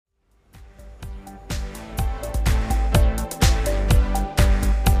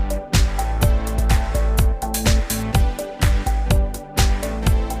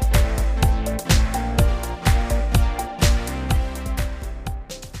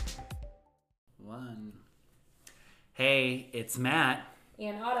Hey, it's Matt,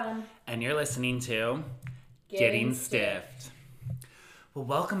 And Autumn. and you're listening to Getting Stiffed. Well,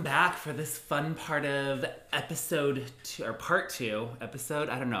 welcome back for this fun part of episode 2, or part 2, episode,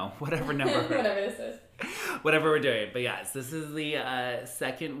 I don't know, whatever number. Whatever this is. Whatever we're doing. But yes, this is the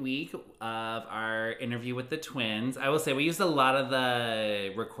second week of our interview with the twins. I will say we used a lot of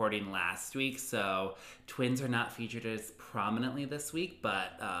the recording last week, so twins are not featured as prominently this week,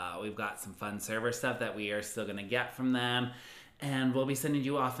 but we've got some fun server stuff that we are still going to get from them. And we'll be sending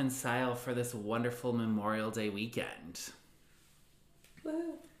you off in style for this wonderful Memorial Day weekend.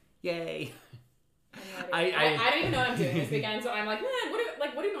 Woo. Yay. I don't even know what I'm doing this weekend, so I'm like, man,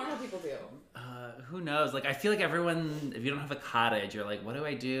 what do normal people do? Who knows? Like, I feel like everyone, if you don't have a cottage, you're like, what do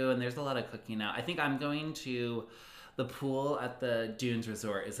I do? And there's a lot of cooking out. I think I'm going to the pool at the Dunes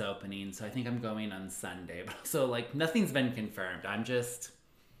Resort is opening, so I think I'm going on Sunday. But also, like, nothing's been confirmed. I'm just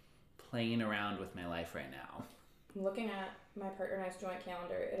playing around with my life right now. Looking at my partner and I's joint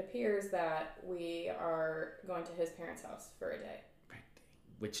calendar, it appears that we are going to his parents' house for a day.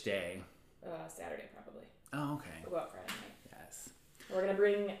 Which day? Saturday, probably. Oh, okay. We'll go out Friday night. Yes. We're going to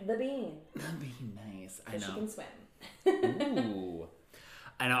bring the bean. That'd be nice. I know. So she can swim. Ooh.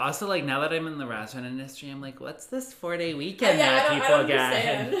 I know. Also, like, now that I'm in the restaurant industry, I'm like, what's this 4-day weekend that people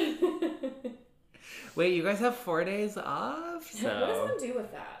get? Wait, you guys have 4 days off? So what does one do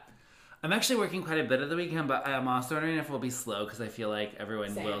with that? I'm actually working quite a bit of the weekend, but I'm also wondering if we'll be slow because I feel like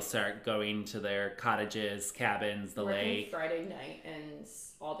everyone will start going to their cottages, cabins, the lake. Friday night and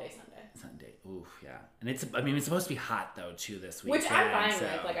all day Sunday. Oof, yeah. And it's supposed to be hot though too this week. Which I'm fine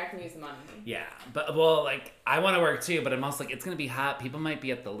with. Like, I can use the money. Yeah, but well, like, I want to work too, but I'm also like, it's gonna be hot. People might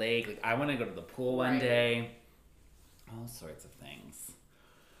be at the lake. Like, I want to go to the pool one day. All sorts of things.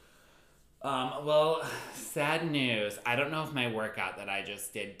 Well, sad news. I don't know if my workout that I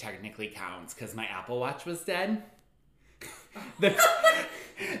just did technically counts because my Apple Watch was dead.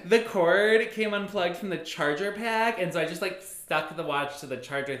 The cord came unplugged from the charger pack, and so I just like stuck the watch to the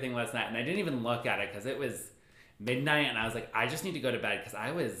charger thing last night, and I didn't even look at it because it was midnight, and I was like, I just need to go to bed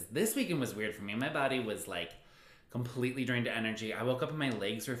because this weekend was weird for me. My body was like completely drained of energy. I woke up and my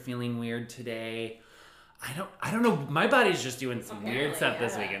legs were feeling weird today. I don't know. My body's just doing some weird stuff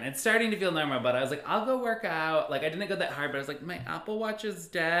this weekend. It's starting to feel normal, but I was like, I'll go work out. Like, I didn't go that hard, but I was like, my Apple Watch is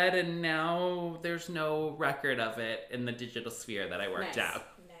dead, and now there's no record of it in the digital sphere that I worked out.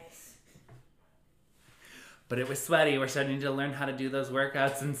 Nice. But it was sweaty. We're starting to learn how to do those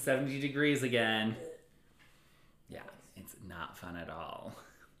workouts in 70 degrees again. Yeah, it's not fun at all.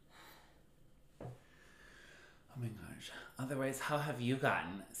 Oh my gosh. Otherwise, how have you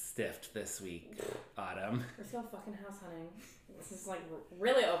gotten stiffed this week, Autumn? We're still fucking house hunting. This is like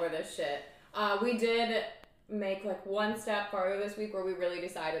really over this shit. We did make like one step farther this week where we really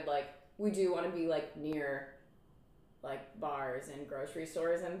decided like we do want to be like near like bars and grocery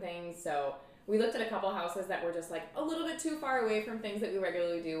stores and things. So we looked at a couple houses that were just like a little bit too far away from things that we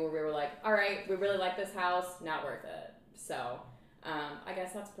regularly do, where we were like, all right, we really like this house, not worth it. So I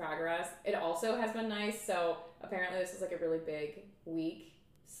guess that's progress. It also has been nice. So apparently this is like a really big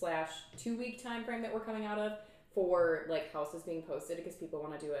week/2-week time frame that we're coming out of for like houses being posted because people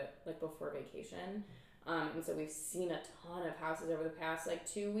want to do it like before vacation. And so we've seen a ton of houses over the past like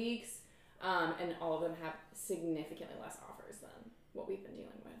 2 weeks. And all of them have significantly less offers than what we've been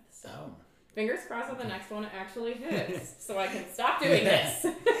dealing with. So fingers crossed that the next one actually hits so I can stop doing this.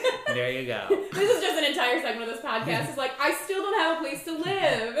 There you go. This is just an entire segment of this podcast. It's like, I still don't have a place to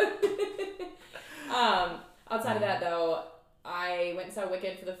live. Outside of that, though, I went and saw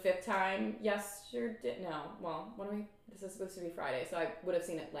Wicked for the 5th time yesterday. No, well, this is supposed to be Friday, so I would have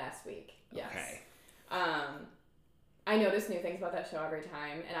seen it last week. Yes. Okay. I notice new things about that show every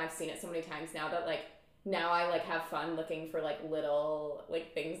time, and I've seen it so many times now that, like, now I, like, have fun looking for, like, little,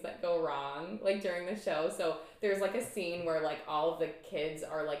 like, things that go wrong, like, during the show. So there's, like, a scene where, like, all of the kids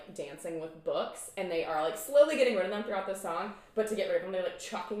are, like, dancing with books, and they are, like, slowly getting rid of them throughout the song, but to get rid of them, they're, like,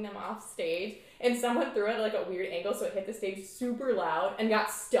 chucking them off stage, and someone threw it at, like, a weird angle, so it hit the stage super loud and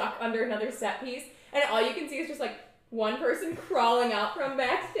got stuck under another set piece, and all you can see is just, like, one person crawling out from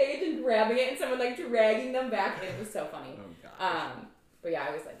backstage and grabbing it, and someone, like, dragging them back, and it was so funny. Oh, gosh. But yeah,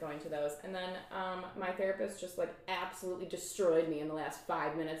 I was like going to those. And then my therapist just like absolutely destroyed me in the last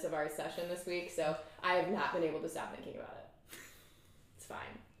 5 minutes of our session this week. So I have not been able to stop thinking about it. It's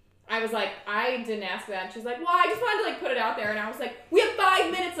fine. I was like, I didn't ask that. And she's like, well, I just wanted to like put it out there. And I was like, we have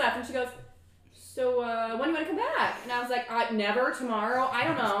 5 minutes left. And she goes, so when do you want to come back? And I was like, never, tomorrow. I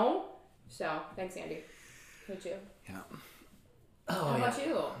don't know. So thanks, Andy. Thank you. Yeah. How about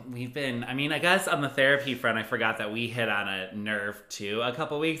you? We've been, I guess on the therapy front, I forgot that we hit on a nerve too a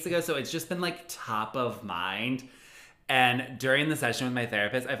couple weeks ago. So it's just been like top of mind. And during the session with my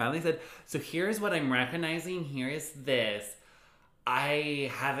therapist, I finally said, so here's what I'm recognizing. Here is this. I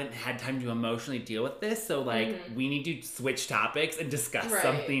haven't had time to emotionally deal with this. So, like, we need to switch topics and discuss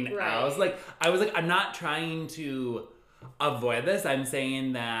something else. Like, I was like, I'm not trying to avoid this. I'm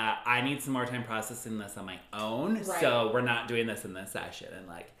saying that I need some more time processing this on my own. Right. So we're not doing this in this session. And,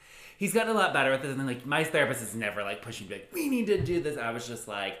 like, he's gotten a lot better with this. And then, like, my therapist is never, like, pushing me, like, we need to do this. I was just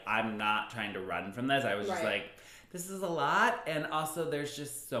like, I'm not trying to run from this. I was just like, this is a lot. And also, there's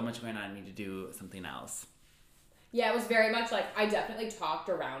just so much going on. I need to do something else. Yeah, it was very much like, I definitely talked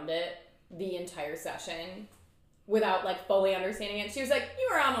around it the entire session without, like, fully understanding it. She was like, you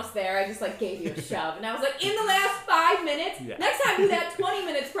were almost there. I just, like, gave you a shove. And I was like, in the last 5 minutes? Yeah. Next time do that 20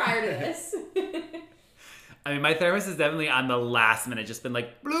 minutes prior to this. I mean, my therapist is definitely on the last minute, just been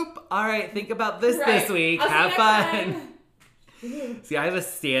like, bloop, all right, think about this this week. Have fun. See, I have a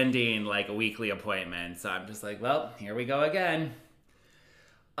standing, like, a weekly appointment. So I'm just like, well, here we go again.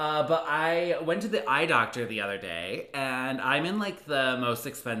 But I went to the eye doctor the other day, and I'm in, like, the most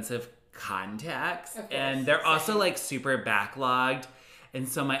expensive contacts. And they're also, like, super backlogged. And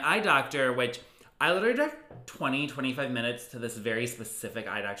so my eye doctor, which I literally drive 20, 25 minutes to this very specific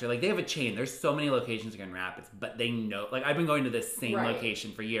eye doctor. Like, they have a chain. There's so many locations in Grand Rapids, but they know, like, I've been going to this same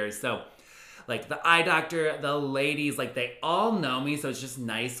location for years. So, like, the eye doctor, the ladies, like, they all know me, so it's just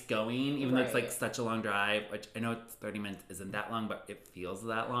nice going, even though it's, like, such a long drive, which I know it's 30 minutes isn't that long, but it feels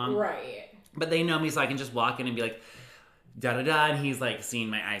that long. Right. But they know me, so I can just walk in and be like, da-da-da, and he's, like, seeing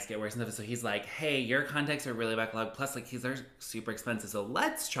my eyes get worse and stuff, so he's like, hey, your contacts are really backlogged, plus, like, these are super expensive, so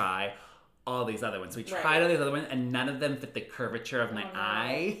let's try all these other ones. So we tried all these other ones, and none of them fit the curvature of my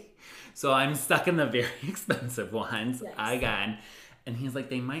eye, so I'm stuck in the very expensive ones again. And he's like,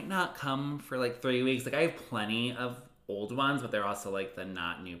 they might not come for, like, 3 weeks. Like, I have plenty of old ones, but they're also, like, the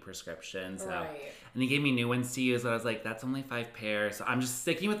not new prescriptions. So. And he gave me new ones to use, but I was like, that's only 5 pairs. So I'm just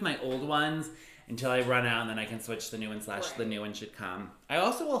sticking with my old ones until I run out, and then I can switch the new one / the new one should come. I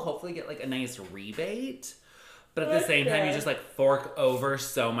also will hopefully get, like, a nice rebate. But at the same time, you just, like, fork over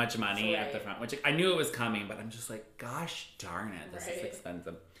so much money at the front, which I knew it was coming, but I'm just like, gosh darn it, this is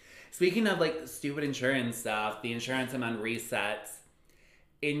expensive. Speaking of, like, stupid insurance stuff, the insurance I'm on resets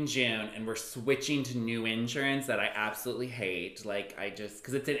in June, and we're switching to new insurance that I absolutely hate. Like, I just,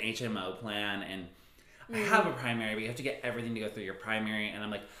 because it's an HMO plan, and I have a primary, but you have to get everything to go through your primary, and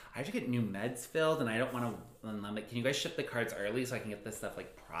I'm like, I have to get new meds filled, and I don't want to, and I'm like, can you guys ship the cards early so I can get this stuff,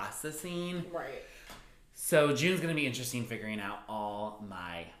 like, processing? Right. So June's going to be interesting figuring out all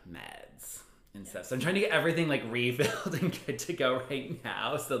my meds and stuff. So I'm trying to get everything, like, refilled and good to go right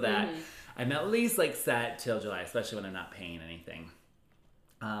now, so that I'm at least, like, set till July, especially when I'm not paying anything.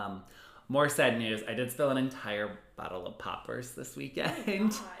 More sad news. I did spill an entire bottle of poppers this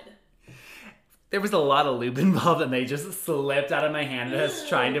weekend. Oh God. There was a lot of lube involved, and they just slipped out of my hand as I was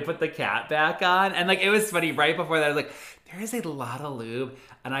trying to put the cap back on. And, like, it was funny. Right before that, I was like, there is a lot of lube.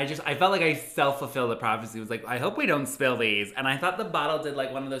 And I felt like I self-fulfilled the prophecy. It was like, I hope we don't spill these. And I thought the bottle did,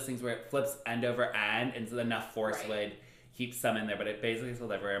 like, one of those things where it flips end over end, and so enough force would keep some in there. But it basically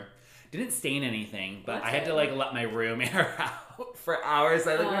spilled everywhere. Didn't stain anything, but I had to, like, let my room air out for hours.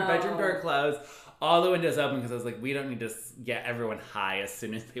 I, like, my bedroom door closed, all the windows open, because I was like, we don't need to get everyone high as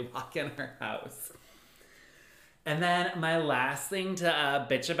soon as they walk in our house. And then my last thing to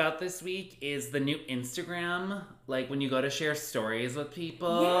bitch about this week is the new Instagram. Like, when you go to share stories with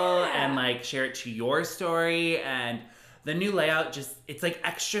people and, like, share it to your story, and the new layout just, it's, like,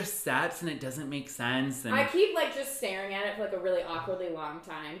 extra steps, and it doesn't make sense. And I keep, like, just staring at it for, like, a really awkwardly long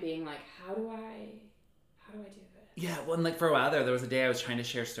time, being like, how do I do this? Yeah, well, and, like, for a while there was a day I was trying to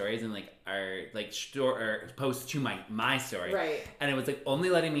share stories and, like, post to my story. Right. And it was, like, only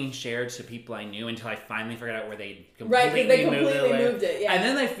letting me share to people I knew until I finally figured out where they completely moved it. Yeah. And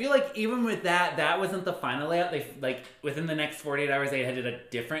then I feel like even with that wasn't the final layout. They, like, within the next 48 hours, they had a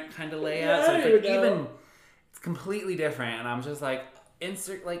different kind of layout. Yeah, so it's, like, it's completely different. And I'm just like,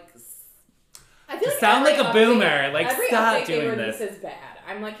 insert, like, I feel like sound like a boomer. Like, stop doing this. This is bad.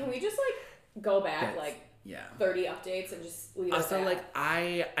 I'm like, can we just, like, go back, like, 30 updates and just leave it also, at like,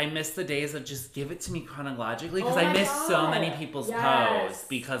 I miss the days of just give it to me chronologically, because I miss so many people's posts,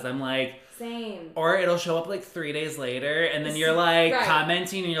 because I'm like... Same. Or it'll show up, like, 3 days later, and then you're, like,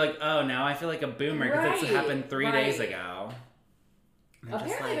 commenting, and you're like, oh, now I feel like a boomer, because it happened 3 days ago.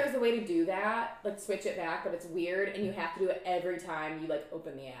 Apparently there's a way to do that, like, switch it back, but it's weird, and you have to do it every time you, like,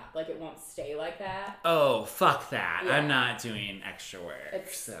 open the app. Like, it won't stay like that. Oh, fuck that. Yeah. I'm not doing extra work,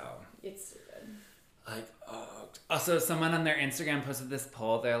 It's stupid. Like, oh. Also, someone on their Instagram posted this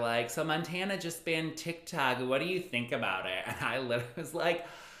poll. They're like, so Montana just banned TikTok. What do you think about it? And I literally was like,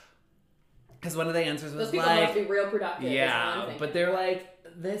 because one of the answers was those people like, must be real productive. yeah, but they're like,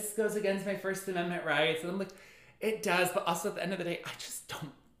 this goes against my First Amendment rights, and I'm like, it does, but also at the end of the day, I just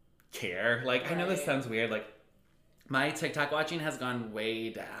don't care. Like, I know this sounds weird, like, my TikTok watching has gone way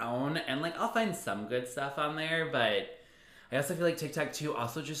down, and like, I'll find some good stuff on there, but I also feel like TikTok too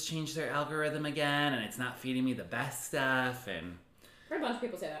also just changed their algorithm again, and it's not feeding me the best stuff, and... I've heard a bunch of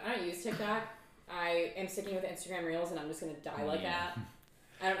people say that. I don't use TikTok. I am sticking with Instagram Reels, and I'm just going to die like that.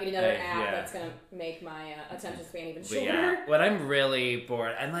 I don't need another app that's going to make my attention span even shorter. Yeah, when I'm really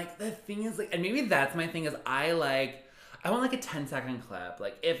bored, and like, the thing is, like, and maybe that's my thing, is I want like a 10-second clip.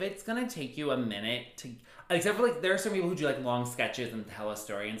 Like, if it's going to take you a minute to... Except for, like, there are some people who do, like, long sketches and tell a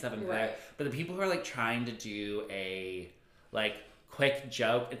story and stuff. And but the people who are, like, trying to do a, like, quick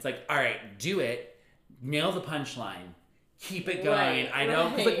joke, it's like, all right, do it. Nail the punchline. Keep it going. I know.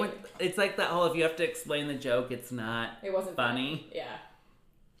 Cause, like, it's like that whole, if you have to explain the joke, it wasn't funny. Yeah.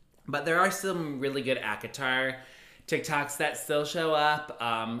 But there are some really good ACOTAR TikToks that still show up.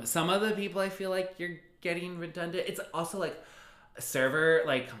 Some of the people I feel like you're getting redundant. It's also, like, server,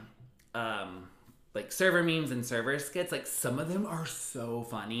 like server memes and server skits, like, some of them are so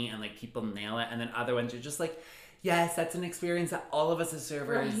funny and, like, people nail it, and then other ones are just like, yes, that's an experience that all of us as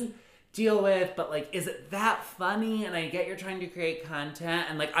servers deal with, but, like, is it that funny? And I get you're trying to create content,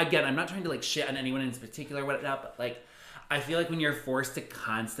 and, like, again, I'm not trying to, like, shit on anyone in particular, but, like, I feel like when you're forced to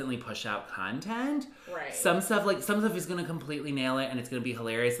constantly push out content, some stuff is going to completely nail it, and it's going to be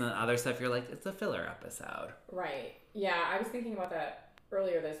hilarious, and then other stuff you're like, it's a filler episode. Right. Yeah, I was thinking about that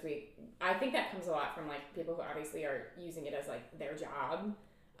earlier this week. I think that comes a lot from, like, people who obviously are using it as, like, their job.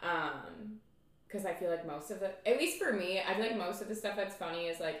 Because I feel like most of it, at least for me, I feel like most of the stuff that's funny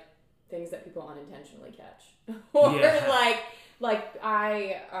is, like, things that people unintentionally catch. Or, like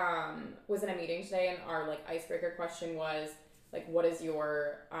I was in a meeting today, and our, like, icebreaker question was, like, what is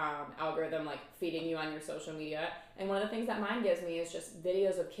your algorithm, like, feeding you on your social media? And one of the things that mine gives me is just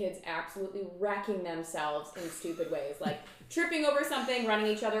videos of kids absolutely wrecking themselves in stupid ways, like tripping over something, running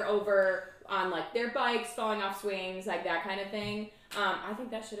each other over on, like, their bikes, falling off swings, like, that kind of thing. I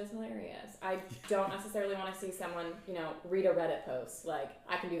think that shit is hilarious. I don't necessarily want to see someone, you know, read a Reddit post. Like,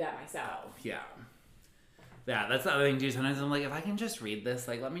 I can do that myself. Yeah. Yeah, that's the other thing too. Sometimes I'm like, if I can just read this,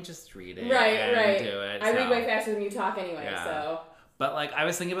 like, let me just read it. Right. Do it. I read way faster than you talk anyway, so. But, like, I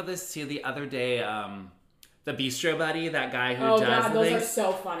was thinking about this too the other day. The Bistro Buddy, that guy who does God, those things, are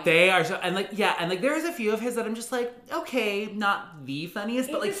so funny. They are so, and like, yeah, and like, there's a few of his that I'm just like, okay, not the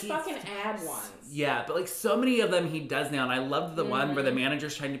funniest, but like, he's fucking ad ones. Yeah, but like, so many of them he does now, and I loved the one where the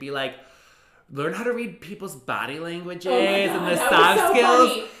manager's trying to be like, learn how to read people's body languages and the soft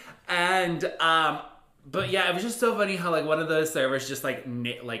skills, funny. And but yeah, it was just so funny how, like, one of those servers just like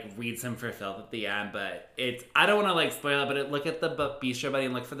reads him for filth at the end. But it's, I don't want to, like, spoil it, but look at the Bistro Buddy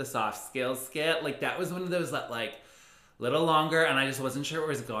and look for the soft skills skit. Like, that was one of those that, like, little longer, and I just wasn't sure where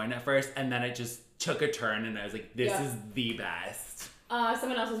it was going at first, and then it just took a turn, and I was like, this is the best.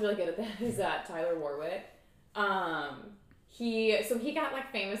 Someone else who's really good at that is Tyler Warwick. He got,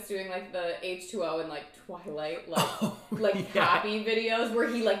 like, famous doing, like, the H2O and, like, Twilight, like copy videos where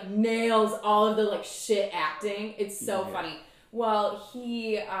he, like, nails all of the, like, shit acting. It's so funny. Well,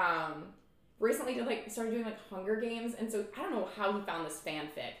 he recently started doing, like, Hunger Games, and so I don't know how he found this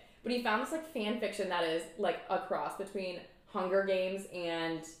fanfic, but he found this, like, fan fiction that is, like, a cross between Hunger Games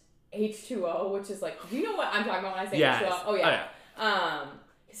and H2O, which is, like, do you know what I'm talking about when I say H2O? Oh, yeah.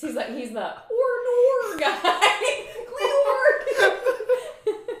 Cause he's the or guy.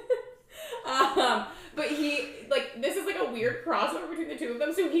 But he, like, this is, like, a weird crossover between the two of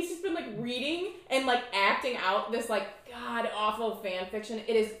them. So he's just been, like, reading and, like, acting out this, like, god-awful fan fiction.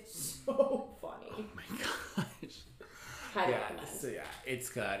 It is so funny. Oh, my gosh. Highly recommend. So, yeah, it's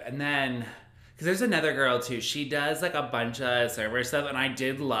good. And then, because there's another girl, too. She does, like, a bunch of server stuff, and I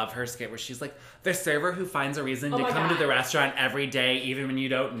did love her skit where she's, like, the server who finds a reason to come to the restaurant every day, even when you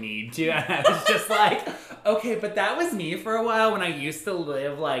don't need to. And I was just like, okay, but that was me for a while when I used to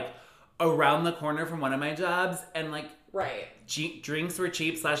live, like, around the corner from one of my jobs, and, like, drinks were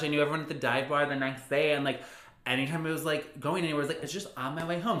cheap, / I knew everyone at the dive bar the next day, and, like, anytime it was, like, going anywhere, it was, like, it's just on my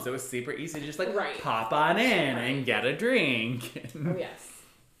way home, so it was super easy to just, like, pop on in and get a drink. Oh, yes.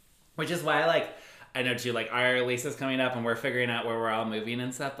 Which is why, like, I know, too, like, our lease is coming up, and we're figuring out where we're all moving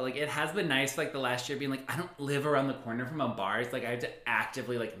and stuff, but, like, it has been nice, like, the last year being, like, I don't live around the corner from a bar. It's, like, I have to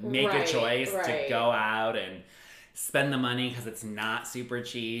actively, like, make a choice to go out and spend the money because it's not super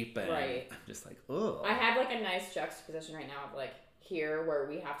cheap, and I'm just like, oh. I have, like, a nice juxtaposition right now of, like, here where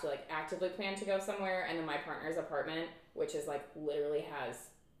we have to, like, actively plan to go somewhere, and then my partner's apartment, which is, like, literally has,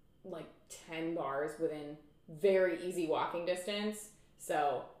 like, 10 bars within very easy walking distance.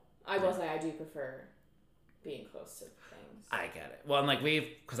 So I will say I do prefer being close to things. I get it. Well, and like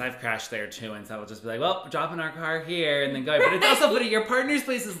because I've crashed there too, and so I'll just be like, well, dropping our car here and then going. But it's also funny, your partner's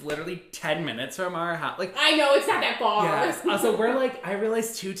place is literally 10 minutes from our house. Like, I know, it's not that far. Yes. Also, we're like, I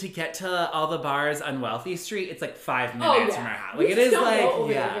realized too, to get to all the bars on Wealthy Street, it's like 5 minutes from our house. Like, we it is don't like, go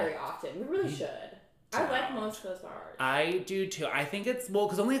over there very often. We really should. I don't. like most of those bars. I do too. I think it's,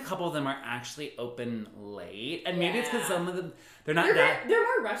 because only a couple of them are actually open late. And maybe it's because some of them, they're not They're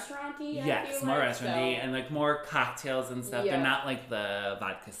more restaurant-y, Yes, more restaurant-y and like more cocktails and stuff. Yeah. They're not like the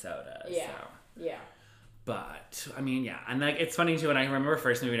vodka sodas. Yeah. So. Yeah. But, I mean, yeah. And like, it's funny too, when I remember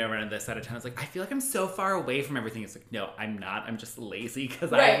first moving over to this side of town, I was like, I feel like I'm so far away from everything. It's like, no, I'm not. I'm just lazy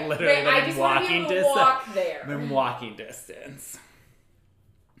because I'm literally I walking distance. Walk there. I'm in walking distance.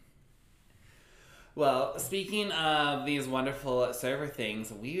 Well, speaking of these wonderful server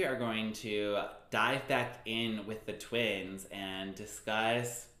things, we are going to dive back in with the twins and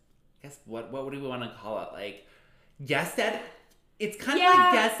discuss, I guess, what do we want to call it? Like, guest etiquette? It's kind of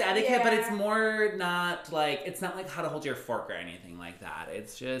like guest etiquette, but it's more not like, it's not like how to hold your fork or anything like that.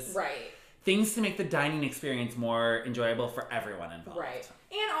 It's just things to make the dining experience more enjoyable for everyone involved. Right.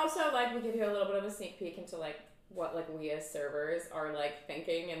 And also, like, we give you a little bit of a sneak peek into, like, what like we as servers are like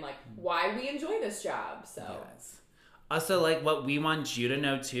thinking and like why we enjoy this job. So also like what we want you to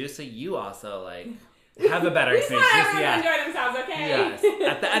know too, so you also like have a better experience. We want everyone to enjoy themselves, okay? Yes.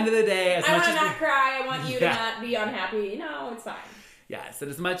 At the end of the day, as I much want as to not cry. I want you to not be unhappy. No, it's fine. Yes,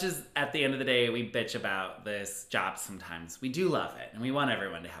 and as much as at the end of the day we bitch about this job sometimes, we do love it and we want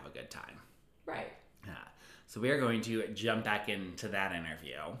everyone to have a good time. Right. Yeah. So we are going to jump back into that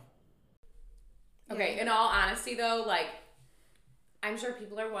interview. Okay, in all honesty though, like, I'm sure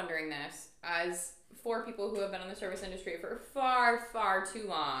people are wondering this, as for people who have been in the service industry for far, far too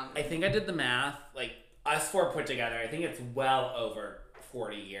long. I think I did the math, like, us four put together, I think it's well over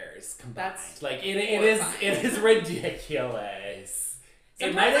 40 years combined. That's like, it is ridiculous.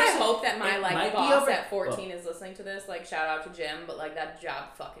 Sometimes I hope that my, like, boss at 14 is listening to this, like, shout out to Jim, but, like, that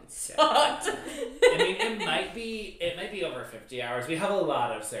job fucking sucked. I mean, it might be over 50 hours. We have a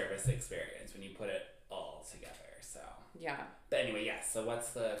lot of service experience when you put it all together, so. Yeah. But anyway, yes, so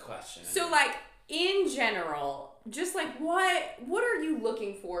what's the question? So, like, in general, just, like, what are you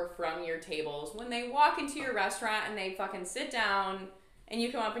looking for from your tables when they walk into your restaurant and they fucking sit down and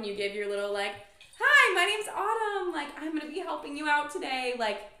you come up and you give your little, like, hi, my name's Autumn. Like, I'm going to be helping you out today.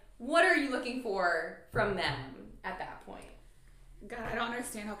 Like, what are you looking for from them at that point? God, I don't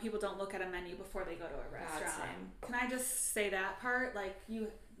understand how people don't look at a menu before they go to a restaurant. Can I just say that part? Like, you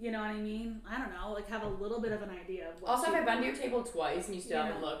know what I mean? I don't know. Like, have a little bit of an idea of what also, if I've been to your table twice and you still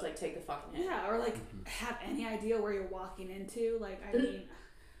haven't looked, like, take the fucking hit. Yeah, or, like, have any idea where you're walking into. Like, I mean,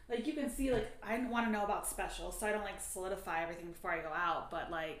 like, you can see, like, I want to know about specials, so I don't, like, solidify everything before I go out,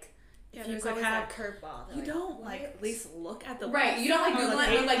 but, like, yeah, you could have curveball. You don't like at least look at the right. You don't like Google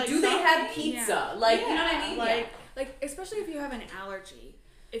it. Like, do they have pizza? Yeah. Like, you know what I mean? Like, especially if you have an allergy.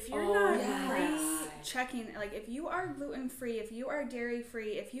 If you're not checking, like, if you are gluten free, if you are dairy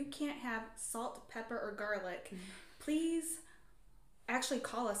free, if you can't have salt, pepper, or garlic, please actually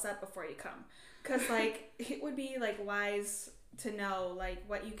call us up before you come, because like it would be like wise to know like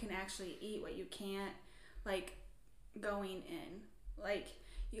what you can actually eat, what you can't, like going in, like.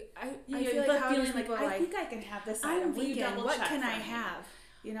 I feel like how feeling like I think I can have this item. Vegan. What can I have?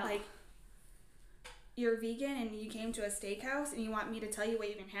 You know, like you're vegan and you came to a steakhouse and you want me to tell you what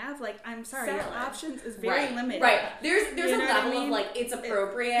you can have. Like, I'm sorry, your options is very limited. Right. There's a level of like it's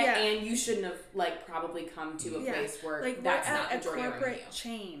appropriate and you shouldn't have like probably come to a place where like that's we're not at the a corporate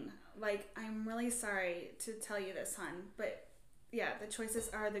chain. Like, I'm really sorry to tell you this, hon, but yeah, the choices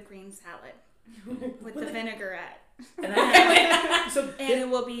are the green salad with the vinaigrette. And it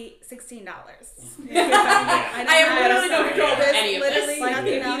will be $16. I have literally no control over any of this. Like,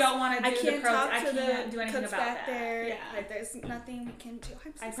 nothing if else. you don't want to do I can't talk I to can't the do anything cooks about back that. there. Yeah. Like, there's nothing we can do.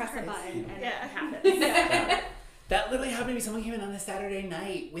 I'm so I press a button and it happens. That literally happened to me. Someone came in on a Saturday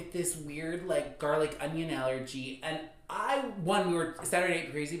night with this weird like garlic onion allergy, and we were Saturday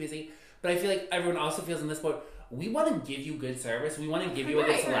night crazy busy, but I feel like everyone also feels in this boat. We want to give you good service. We want to give you a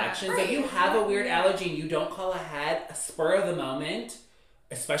good selection. So if you have a weird allergy and you don't call ahead, a spur of the moment,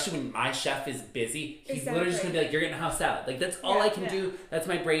 especially when my chef is busy, he's literally just going to be like, you're getting a house salad. Like, that's all I can do. That's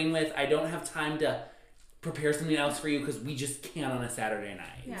my brain with. I don't have time to prepare something else for you because we just can't on a Saturday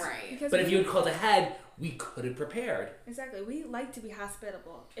night. Yeah. Right. But if you had called ahead, we could have prepared. Exactly. We like to be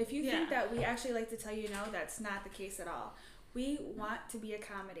hospitable. If you think that we actually like to tell you no, that's not the case at all. We want to be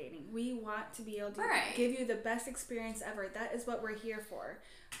accommodating. We want to be able to give you the best experience ever. That is what we're here for.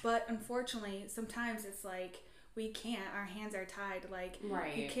 But unfortunately, sometimes it's like we can't. Our hands are tied. Like,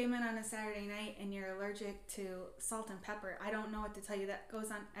 right. You came in on a Saturday night and you're allergic to salt and pepper. I don't know what to tell you. That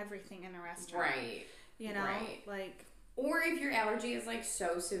goes on everything in a restaurant. Right. You know? Right. Like... Or if your allergy is, like,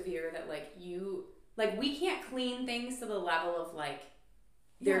 so severe that, like, you... Like, we can't clean things to the level of, like,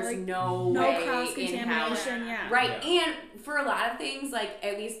 there's like, no way cross-contamination, yeah. Right, yeah. And for a lot of things, like,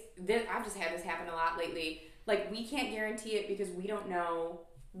 at least, I've just had this happen a lot lately. Like, we can't guarantee it because we don't know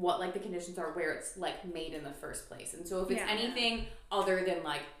what, like, the conditions are where it's, like, made in the first place. And so if it's anything other than,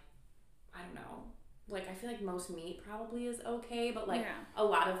 like, I don't know, like, I feel like most meat probably is okay, but, like, a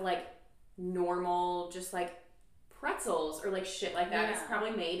lot of, like, normal, just, like, pretzels or, like, shit like that is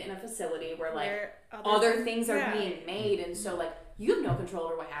probably made in a facility where, like, other things are being made. And so, like, you have no control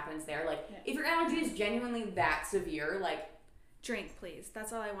over what happens there. Like, if your allergy is genuinely that severe, like... Drink, please.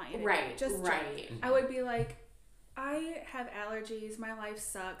 That's all I want you to do. Just drink. I would be like, I have allergies. My life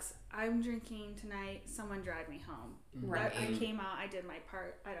sucks. I'm drinking tonight. Someone drive me home. Right. I came out. I did my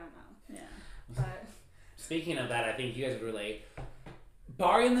part. I don't know. Yeah. But... Speaking of that, I think you guys would relate.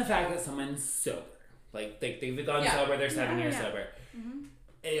 Barring the fact that someone's sober. Like, they've gone sober. They're 7 years sober. Mm-hmm.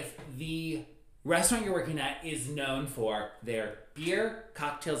 If the restaurant you're working at is known for their beer,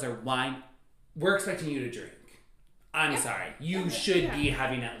 cocktails, or wine, we're expecting you to drink. I'm sorry. You should be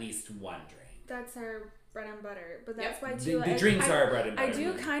having at least one drink. That's our bread and butter. But that's why, too... The drinks are bread and butter. I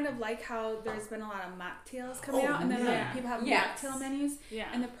do kind of like how there's been a lot of mocktails coming out. And then people have mocktail menus. Yeah.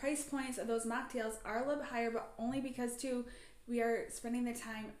 And the price points of those mocktails are a little bit higher, but only because, too... We are spending the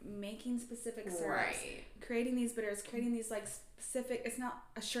time making specific syrups, creating these bitters, creating these, like, specific... It's not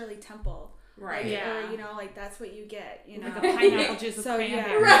a Shirley Temple. Right. Like, or, you know, like, that's what you get, you know. Like a pineapple juice with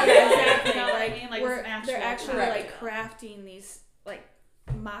cranberry. Exactly. You know what I mean? Like, they're actually, like, crafting these, like,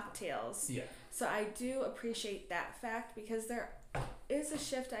 mocktails. Yeah. So I do appreciate that fact because there is a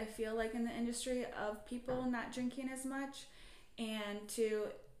shift, I feel like, in the industry of people not drinking as much. And,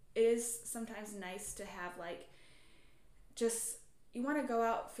 it is sometimes nice to have, like, just, you want to go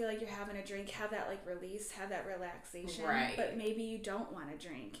out, feel like you're having a drink, have that, like, release, have that relaxation. Right. But maybe you don't want to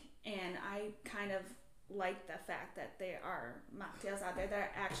drink. And I kind of like the fact that there are mocktails out there that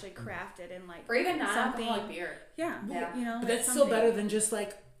are actually crafted and, like... Or even non-alcoholic beer. Yeah. You know, but that's still better than just,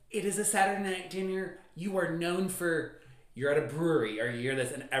 like, it is a Saturday night dinner. You are known for... You're at a brewery or you're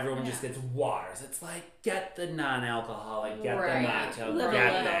this and everyone just gets waters. It's like, get the non-alcoholic, get the mocktail,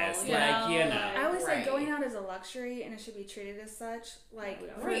 get this. Like, you know. I always say going out is a luxury and it should be treated as such. Like,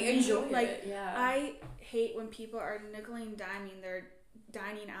 enjoy like, it. Yeah. I hate when people are nickel and diming their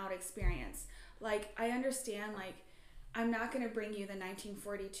dining out experience. Like, I understand, like, I'm not going to bring you the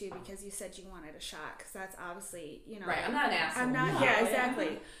 1942 because you said you wanted a shot because that's obviously, you know. Right, I'm not an asshole. I'm not,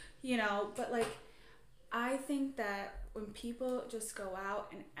 exactly. You know, but, like, I think that when people just go out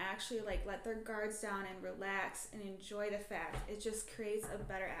and actually, like, let their guards down and relax and enjoy the fact, it just creates a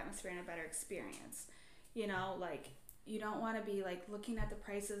better atmosphere and a better experience. You know, like, you don't want to be, like, looking at the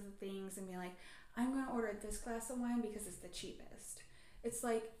prices of things and be like, I'm going to order this glass of wine because it's the cheapest. It's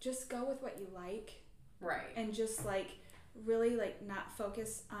like, just go with what you like. Right. And just, like, really, like, not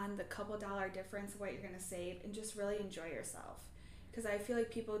focus on the couple dollar difference of what you're going to save and just really enjoy yourself. Because I feel like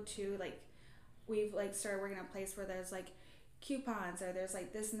people, too, like, we've, like, started working at a place where there's, like, coupons or there's,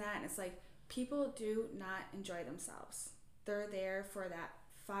 like, this and that. And it's like, people do not enjoy themselves. They're there for that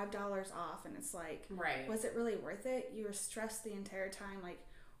 $5 off. And it's like, was it really worth it? You were stressed the entire time, like,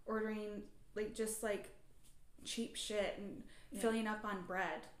 ordering, like, just, like, cheap shit and filling up on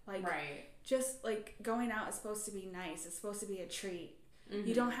bread. Like, just, like, going out is supposed to be nice. It's supposed to be a treat. Mm-hmm.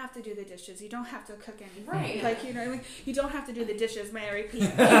 You don't have to do the dishes. You don't have to cook anything. Right. Like, you know what I mean? You don't have to do the dishes, may I repeat?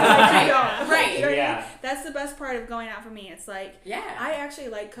 Like, right. You know what I mean? That's the best part of going out for me. It's like, yeah, I actually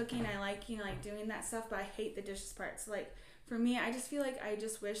like cooking. I like, you know, like doing that stuff, but I hate the dishes part. So, like, for me, I just feel like I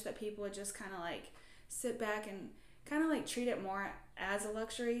just wish that people would just kind of, like, sit back and kind of, like, treat it more as a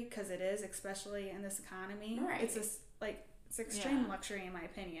luxury, because it is, especially in this economy. Right. It's just, like, it's extreme luxury in my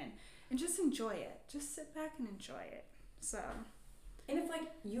opinion. And just enjoy it. Just sit back and enjoy it. So... And if, like,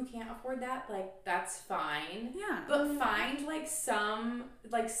 you can't afford that, like, that's fine. Yeah. But find, like,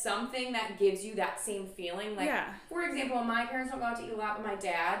 something that gives you that same feeling. Like, for example, my parents don't go out to eat a lot, but my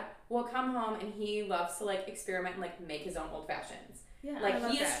dad will come home and he loves to, like, experiment and, like, make his own old fashions. Yeah. Like,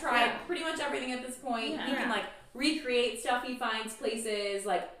 he has tried pretty much everything at this point. Yeah. He can, like, recreate stuff he finds places,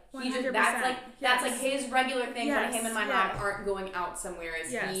 like, he just 100%. that's like his regular thing. But him and my mom Yeah. aren't going out somewhere. Is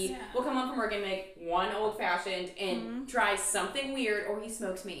he Yeah. will come home from work and make one old fashioned and try something weird, or he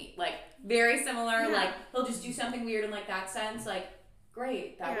smokes meat. Like, very similar. Yeah. Like, he'll just do something weird in, like, that sense. Like,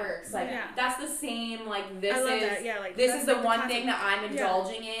 great, that works. Like, that's the same. Like, this I love is that. Yeah, like, this that's is the like one thing that I'm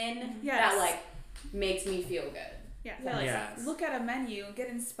indulging in. Yes. That, like, makes me feel good. Yeah, look at a menu, get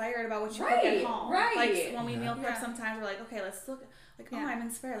inspired about what you cook at home. Right. Like when we meal prep, sometimes we're like, okay, let's look. Like, oh, I'm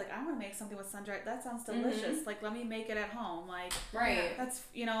inspired. Like, I want to make something with sun-dried. That sounds delicious. Like, let me make it at home. Like, that's,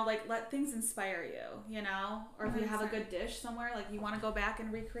 like, let things inspire you, Or if you have a good dish somewhere, like, you want to go back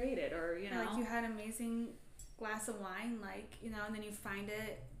and recreate it, or, like, you had an amazing glass of wine, like, and then you find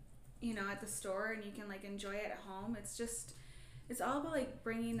it, at the store, and you can, like, enjoy it at home. It's just, it's all about, like,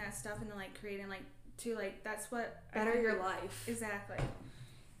 bringing that stuff and then, like, creating, like, to, like, that's what better your life. Exactly.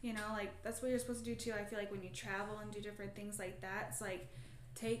 Like, that's what you're supposed to do, too. I feel like when you travel and do different things like that, it's, like,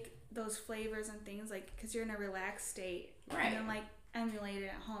 take those flavors and things, like, because you're in a relaxed state. Right. And then, like, emulate it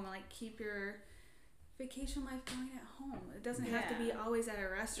at home and, like, keep your vacation life going at home. It doesn't have to be always at a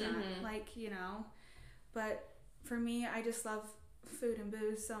restaurant, like, But for me, I just love food and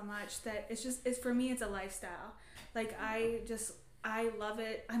booze so much that it's for me, it's a lifestyle. Like, I love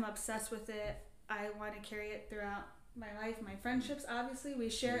it. I'm obsessed with it. I want to carry it throughout my life, my friendships. Obviously, we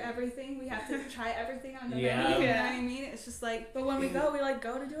share everything. We have to try everything on the menu. You know what I mean? It's just like, but when we go, we like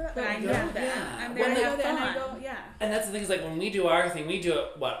go to do it. But I know that I'm there to have fun. And I go, And that's the thing is, like, when we do our thing, we do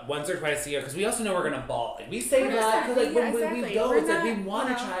it once or twice a year because we also know we're gonna ball. Like, we say that because like when we go, it's like we want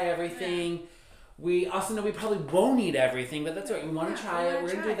to try everything. Yeah. We also know we probably won't eat everything, but that's right. We want to try it.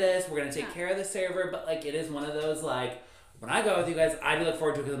 We're gonna do this. We're gonna take care of the server. But like, it is one of those like. When I go with you guys, I do look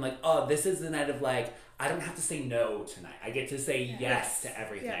forward to it because I'm like, oh, this is the night of like, I don't have to say no tonight. I get to say yes to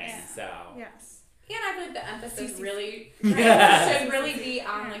everything. Yes. So. Yes. And I feel like the emphasis really should really be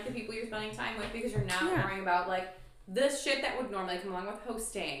on like the people you're spending time with because you're not worrying about like the shit that would normally come along with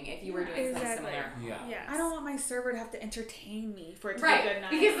hosting if you were doing something similar. Yeah. I don't want my server to have to entertain me for it to be a good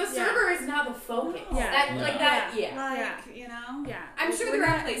night. Because the server is not the focus. I'm sure there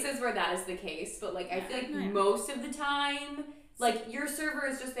are places where that is the case, but like I feel like most of the time, like your server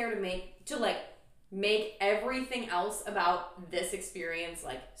is just there to make everything else about this experience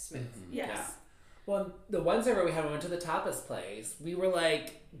like smooth. Yes. Yeah. Well, the one server we had, we went to the tapas place. We were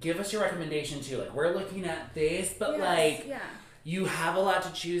like, give us your recommendation too. Like, we're looking at this, but you have a lot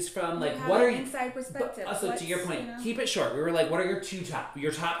to choose from. Like, what are you? Inside perspective. But also, to your point, keep it short. We were like, what are your top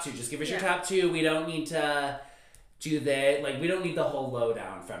two? Just give us your top two. We don't need to do that. Like, we don't need the whole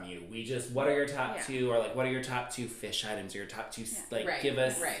lowdown from you. We just, what are your top two? Or like, what are your top two fish items? Or your top two, give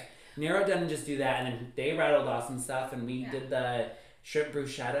us, narrow it down and just do that. And then they rattled off some stuff, and we did the shrimp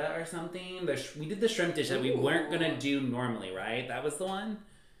bruschetta or something. We did the shrimp dish that we weren't gonna do normally, right? That was the one.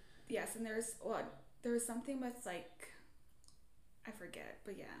 Yes, and there was something with like, I forget,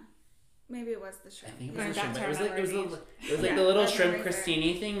 but maybe it was the shrimp. I think it was the shrimp. It was like the little shrimp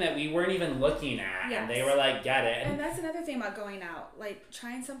crostini thing that we weren't even looking at, and they were like, get it. And that's another thing about going out, like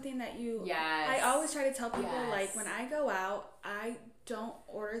trying something that you. Yes. I always try to tell people like when I go out, I don't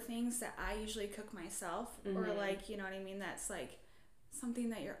order things that I usually cook myself, or like you know what I mean. That's like something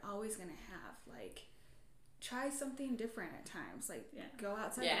that you're always gonna have. Like, try something different at times. Like, go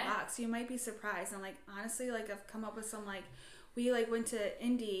outside the box. You might be surprised. And like honestly, like I've come up with some like we like went to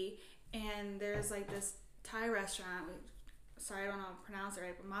Indy and there's like this Thai restaurant. Sorry, I don't know how to pronounce it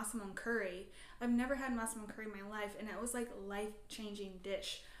right, but Massaman curry. I've never had Massaman curry in my life, and it was like a life-changing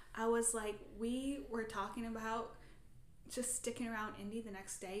dish. I was like, we were talking about just sticking around Indy the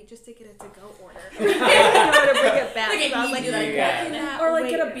next day just to get a to-go order. to bring it back. So I was like, or like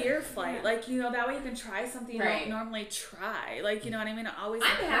get a beer flight. Like, you know, that way you can try something you don't normally try. Like, you know what I mean? I'm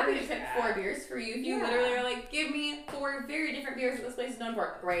happy to pick 4 beers for you. If you literally are like, give me 4 very different beers that this place is known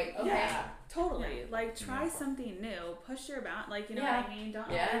for. Great. Okay. Yeah, totally. Like, try something new. Push your bound. Like, you know what I mean? Don't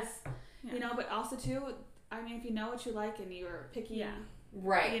always, you know, but also too, I mean, if you know what you like and you're picky.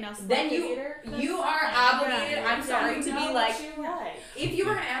 Right. You know, then you are obligated. I'm sorry to be like, if you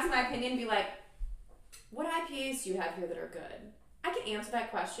were gonna ask my opinion, be like, what IPAs do you have here that are good? I can answer that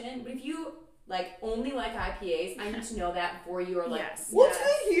question, but if you like only like IPAs, I need to know that before you are like, what's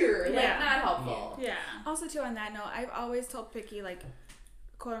in here? Like, not helpful. Yeah. Also, too, on that note, I've always told picky, like,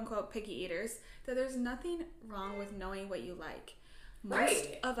 quote unquote picky eaters, that there's nothing wrong with knowing what you like. Most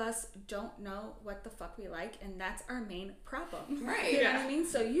of us don't know what the fuck we like, and that's our main problem. Right. You know what I mean?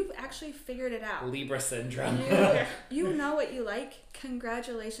 So you've actually figured it out. Libra syndrome. You know what you like.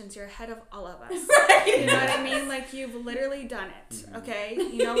 Congratulations, you're ahead of all of us. Right. You know what I mean? Like, you've literally done it, okay?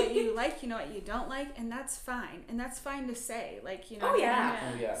 You know what you like, you know what you don't like, and that's fine. And that's fine to say. Like, you know what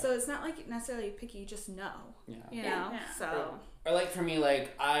I mean? So it's not like necessarily picky, you just know. You know? So... Or like for me,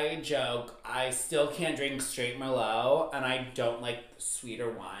 like I joke, I still can't drink straight Merlot, and I don't like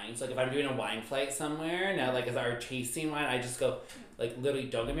sweeter wines. Like if I'm doing a wine flight somewhere, now like as our tasting wine, I just go like literally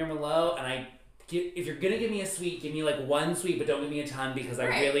don't give me a Merlot, and I if you're gonna give me a sweet, give me like one sweet, but don't give me a ton because I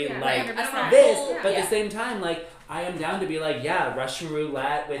really like I don't know this. full, But at the same time, like I am down to be like, yeah, Russian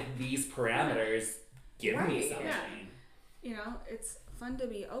roulette with these parameters. Give me something. Yeah. You know, it's fun to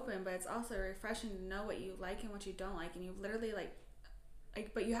be open, but it's also refreshing to know what you like and what you don't like, and you literally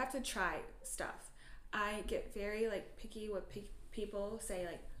like, but you have to try stuff. I get very like picky with people say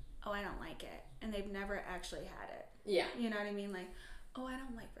like, oh, I don't like it, and they've never actually had it. Yeah. You know what I mean? Like, oh, I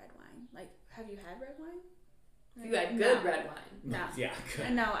don't like red wine. Like, have you had red wine? You had good red wine. No. Yeah.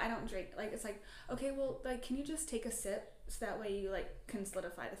 Good. No, I don't drink. Like, it's like, okay, well, like, can you just take a sip so that way you like can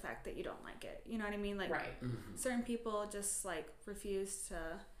solidify the fact that you don't like it? You know what I mean? Like, certain people just like refuse to,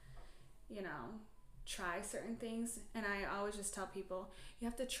 you know, try certain things, and I always just tell people you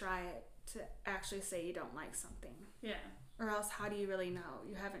have to try it to actually say you don't like something. Yeah. Or else, how do you really know?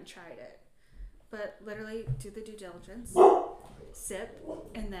 You haven't tried it. But literally, do the due diligence, sip,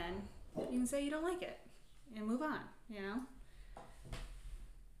 and then you can say you don't like it and move on. You know.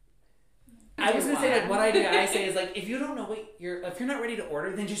 I was gonna say like what I say is like if you don't know what if you're not ready to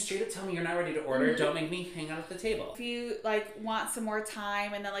order, then just straight up tell me you're not ready to order. Don't make me hang out at the table. If you like want some more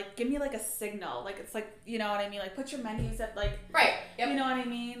time and then like give me like a signal, like it's like, you know what I mean, like put your menus at like you know what I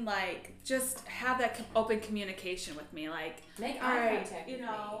mean, like just have that open communication with me, like make eye contact. You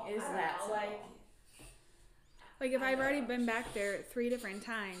know, is that like if I've already been back there 3 different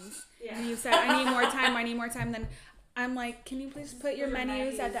times and you said I need more time, then I'm like, can you please put your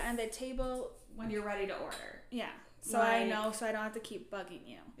menus at the end of the table when you're ready to order? Yeah. So I know, so I don't have to keep bugging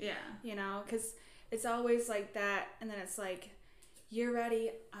you. Yeah. You know, because it's always like that, and then it's like, you're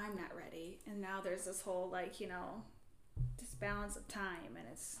ready, I'm not ready, and now there's this whole like, you know, disbalance of time, and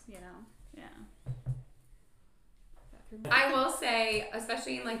it's, you know, I will say,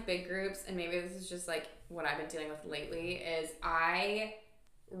 especially in like big groups, and maybe this is just like what I've been dealing with lately, is I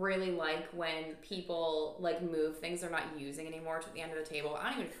really like when people like move things they're not using anymore to the end of the table. I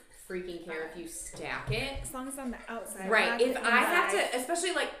don't even freaking care if you stack it. As long as it's on the outside. Right. If I have to,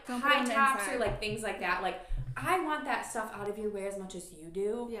 especially like high tops or like things like that, like I want that stuff out of your way as much as you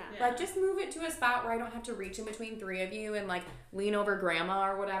do. Yeah. Like just move it to a spot where I don't have to reach in between 3 of you and like lean over grandma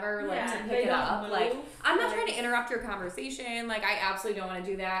or whatever, like to pick it up. Like I'm not trying to interrupt your conversation. Like I absolutely don't want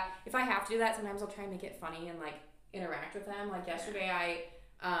to do that. If I have to do that, sometimes I'll try and make it funny and like interact with them. Like yesterday I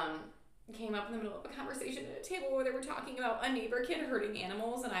came up in the middle of a conversation at a table where they were talking about a neighbor kid hurting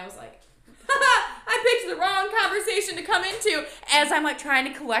animals, and I was like, I picked the wrong conversation to come into as I'm like trying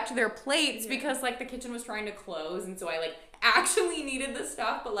to collect their plates because like the kitchen was trying to close, and so I like actually needed the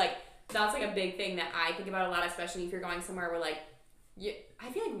stuff. But like that's like a big thing that I think about a lot, especially if you're going somewhere where like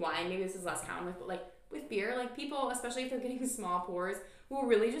I feel like wine, maybe this is less common with, but like with beer, like people, especially if they're getting small pours, will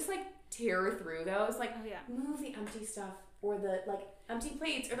really just like tear through those. Like move the empty stuff or the like empty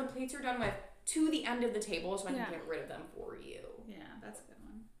plates or the plates you're done with to the end of the table so I can get rid of them for you. Yeah, that's a good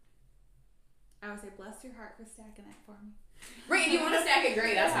one. I would say bless your heart for stacking that for me. Right, if you want to stack it,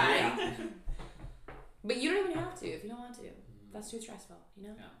 great, that's fine. But you don't even have to if you don't want to. That's too stressful, you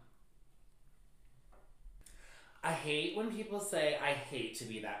know? Yeah. I hate when people say, I hate to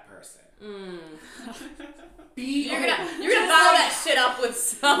be that person. You're gonna follow that shit up with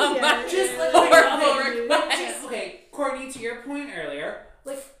some just like horrible request. Okay, Courtney, to your point earlier,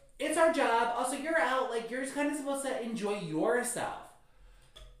 like it's our job. Also, you're out. Like you're just kind of supposed to enjoy yourself.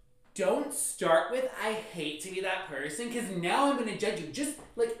 Don't start with I hate to be that person because now I'm gonna judge you. Just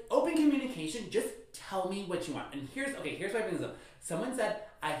like open communication. Just tell me what you want. And here's why I bring this up. Someone said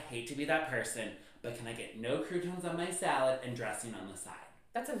I hate to be that person, but can I get no croutons on my salad and dressing on the side?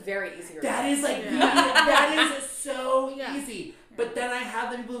 That's a very easy request. That is like that is so easy. But then I have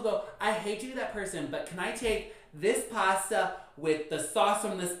the people who go, I hate to be that person, but can I take this pasta with the sauce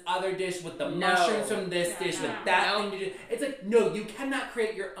from this other dish, with the mushrooms from this dish, with that thing to do? It's like, no, you cannot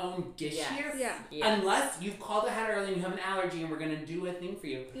create your own dish here. Unless you've called ahead early and you have an allergy and we're going to do a thing for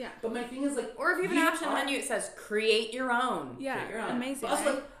you. Yeah. But my thing is like... Or if you have an option on the menu, it says, create your own. Yeah, create your own. Amazing. But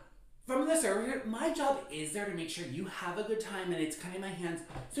also, like, from the server here, my job is there to make sure you have a good time and it's kind of in my hands.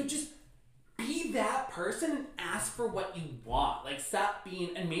 So just be that person and ask for what you want. Like stop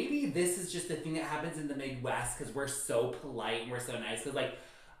being, and maybe this is just a thing that happens in the Midwest because we're so polite and we're so nice. Because like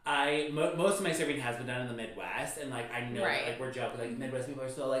most of my serving has been done in the Midwest, and like I know that, like we're joking, like Midwest people are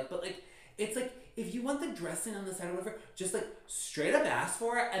so like, but like it's like if you want the dressing on the side or whatever, just like straight up ask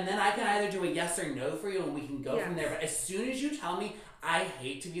for it, and then I can either do a yes or no for you, and we can go from there. But as soon as you tell me I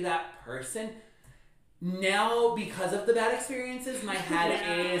hate to be that person, now because of the bad experiences, my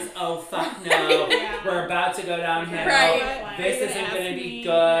head is, oh fuck no, we're about to go downhill. This isn't gonna be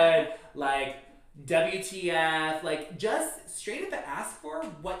good. Like WTF, like just straight up ask for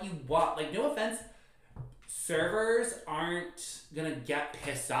what you want. Like, no offense, servers aren't gonna get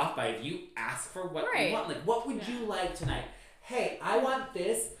pissed off by if you ask for what you want. Like, what would you like tonight? Hey, I want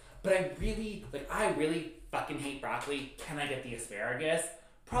this, but I really fucking hate broccoli. Can I get the asparagus?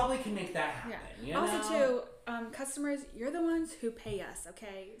 Probably can make that happen. You know? Also, too, customers, you're the ones who pay us,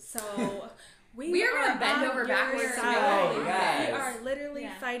 okay? So we are going to bend over backwards. We are literally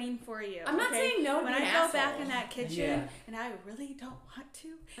fighting for you. I'm not saying no to when an I go back in that kitchen and I really don't want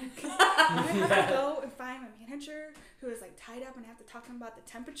to, because I have to go and find my manager who is like tied up and I have to talk to him about the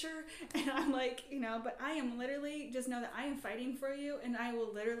temperature, and I'm like, but I am literally, just know that I am fighting for you, and I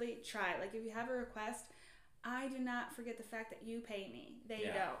will literally try. Like, if you have a request, I do not forget the fact that you pay me.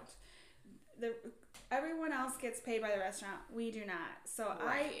 They don't. Everyone else gets paid by the restaurant. We do not. So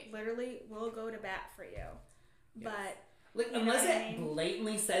I literally will go to bat for you. Yes. But unless it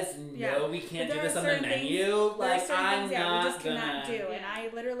blatantly says no, we can't do this on the menu. Like, I'm not we just cannot do. And I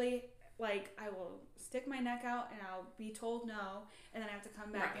literally, like, I will stick my neck out and I'll be told no, and then I have to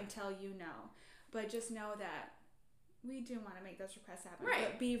come back and tell you no. But just know that we do want to make those requests happen.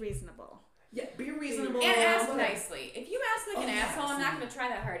 But be reasonable. Yeah, be reasonable. And ask nicely. If you ask like an asshole, I'm not going to try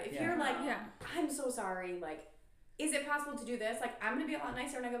that hard. If you're like, I'm so sorry, like, is it possible to do this? Like, I'm going to be a lot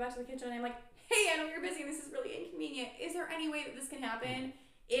nicer when I go back to the kitchen and I'm like, hey, I know you're busy and this is really inconvenient. Is there any way that this can happen?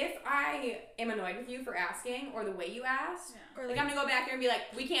 If I am annoyed with you for asking or the way you asked, or like I'm going to go back there and be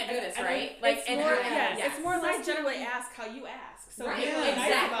like, we can't do this, right? Like, it's more like generally ask how you ask. So nice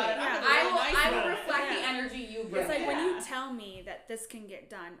about it. I will reflect the energy you bring. It's like when you tell me that this can get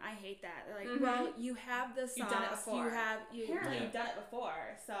done, I hate that. They're like, well, you have the sauce. You've done it before. You've done it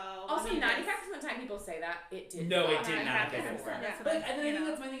before. So also, 95% of the time people say that it did. No, it did not happen before. But and then I think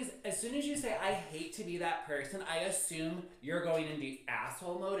that's my thing is, as soon as you say I hate to be that person, I assume you're going into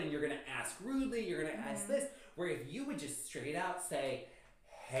asshole mode and you're gonna ask rudely. You're gonna ask this. Where if you would just straight out say,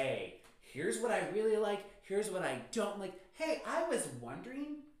 hey, here's what I really like. Here's what I don't like. Hey, I was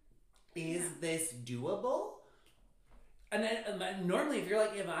wondering, is this doable? And then normally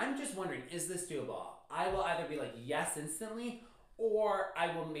if I'm just wondering, is this doable? I will either be like, yes, instantly, or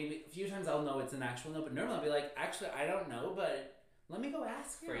I will maybe, a few times I'll know it's an actual no, but normally I'll be like, actually, I don't know, but let me go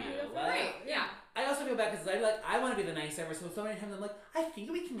ask for you. I also feel bad because I want to be the nice server, so so many times I'm like, I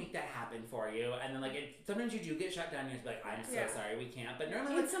think we can make that happen for you, and then sometimes you do get shut down and you're like, I'm so sorry, we can't. But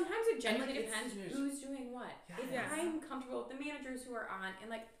normally, sometimes it genuinely depends who's doing what. If I'm comfortable with the managers who are on and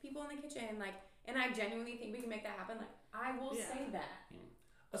like people in the kitchen, and I genuinely think we can make that happen, like I will say that.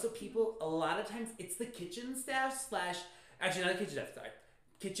 Also, people a lot of times it's the kitchen staff / actually not the kitchen staff, sorry.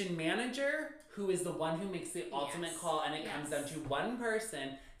 Kitchen manager who is the one who makes the ultimate call, and it comes down to one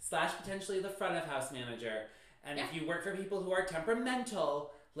person / potentially the front of house manager. And if you work for people who are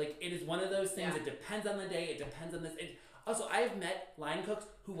temperamental, like it is one of those things. It depends on the day. It depends on this. Also, I have met line cooks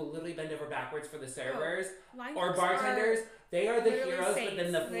who will literally bend over backwards for the servers or bartenders. They are the heroes, but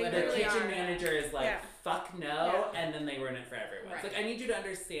then the kitchen manager is like, fuck no, and then they ruin it for everyone. Right. It's like, I need you to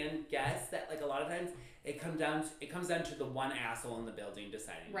understand, guests, that like a lot of times it comes down to the one asshole in the building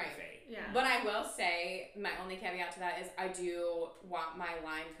deciding your fate. Yeah. But I will say, my only caveat to that is I do want my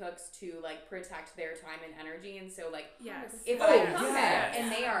line cooks to like protect their time and energy, and so like if I come back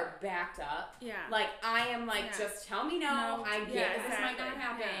and they are backed up, like I am like, just tell me no, I get that this might not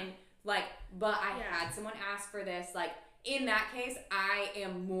happen. Like, but I had someone ask for this, like in that case I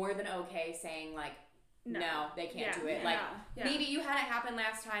am more than okay saying like, no, they can't do it. Like, maybe you had it happen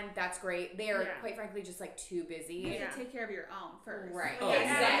last time. That's great. They are, quite frankly, just like too busy. You have to take care of your own first. Right.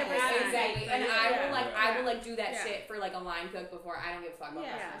 Exactly. And I will do that shit for like a line cook before. I don't give a fuck about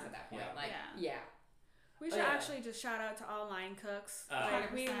customers at that point. We should actually just shout out to all line cooks.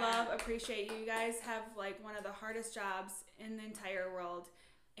 Like, we appreciate you. You guys have like one of the hardest jobs in the entire world,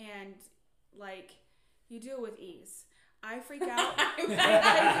 and like you do it with ease. I freak out.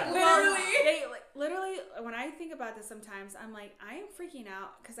 Literally, when I think about this sometimes, I'm like, I am freaking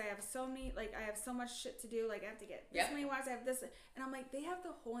out because I have so much shit to do. Like, I have to get this many wines, I have this. And I'm like, they have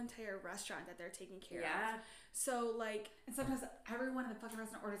the whole entire restaurant that they're taking care of. So, like, and sometimes everyone in the fucking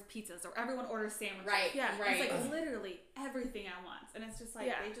restaurant orders pizzas or everyone orders sandwiches. Right. It's like literally everything at once. And it's just like,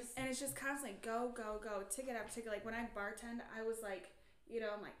 and it's just constantly go, ticket up, ticket. Like, when I bartend, I was like,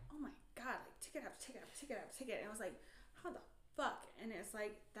 I'm like, oh my God, like, ticket up. And I was like, how the fuck? And it's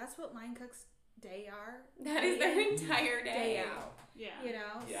like, that's what line cooks day are. That is their entire day out.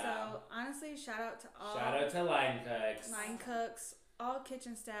 So honestly, shout out to line cooks. Line cooks, all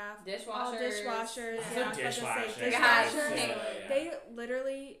kitchen staff, dishwashers. All dishwashers. Dishwashers. They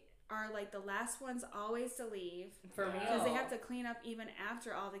literally are like the last ones always to leave. For real. Because they have to clean up even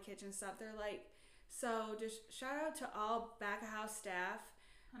after all the kitchen stuff. They're like, so just shout out to all back of house staff.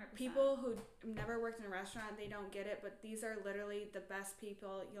 100%. People who never worked in a restaurant, they don't get it, but these are literally the best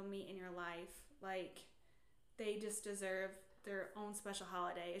people you'll meet in your life. Like, they just deserve their own special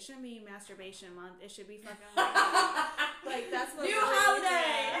holiday. It shouldn't be masturbation month. It should be fucking like that's what new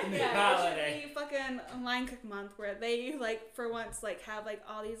holiday. It should be fucking line cook month where they like for once like have like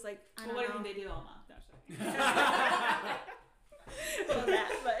all these like I don't know. What do you think they do all month? No, well,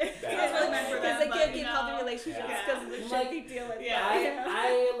 that, but it's really meant for them. Because they can't keep healthy relationships because of the shit they deal with.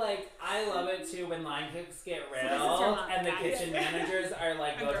 I love it too when line cooks get railed and the kitchen managers are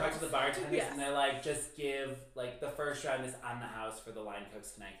like, go talk to the bartenders and they're like, just give, like, the first round is on the house for the line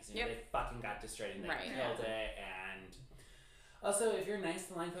cooks tonight because, you know, they fucking got destroyed and they killed it. And also, if you're nice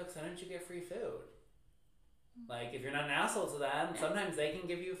to line cooks, why don't you get free food? Like, if you're not an asshole to them, sometimes they can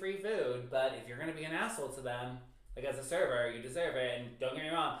give you free food, but if you're going to be an asshole to them, like, as a server, you deserve it. And don't get me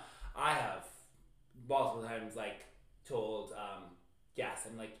wrong, I have multiple times, like, told guests,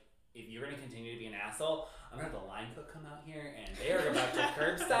 I'm like, if you're going to continue to be an asshole, I'm going to have the line cook come out here and they are about to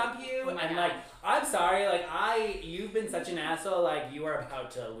curb stomp you. And, like, I'm sorry, like, you've been such an asshole, like, you are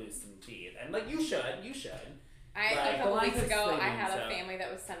about to lose some teeth. And, like, you should. A couple weeks ago, I had a family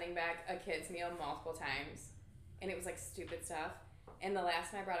that was sending back a kid's meal multiple times. And it was, like, stupid stuff. And the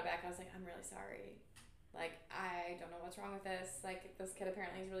last time I brought it back, I was like, I'm really sorry. Like, I don't know what's wrong with this. Like, this kid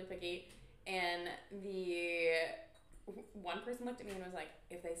apparently is really picky. And the one person looked at me and was like,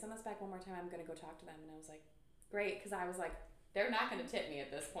 if they send this back one more time, I'm going to go talk to them. And I was like, great. Because I was like, they're not going to tip me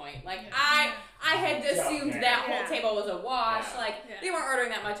at this point. Like, I had assumed that whole table was a wash. Yeah. Like, they weren't ordering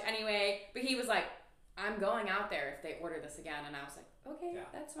that much anyway. But he was like, I'm going out there if they order this again. And I was like, okay,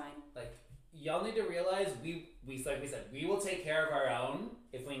 that's fine. Like, y'all need to realize we like we said, we will take care of our own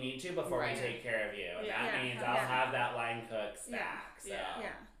if we need to before we take care of you. And that means I'll have that line cook's back. So. Yeah.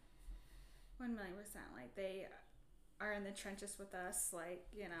 1,000,000%. Like, they are in the trenches with us. Like,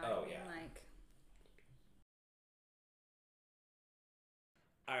 you know, like.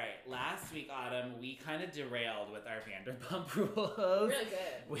 All right, last week, Autumn, we kind of derailed with our Vanderpump Rules. Really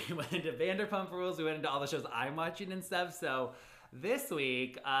good. We went into Vanderpump Rules. We went into all the shows I'm watching and stuff. So this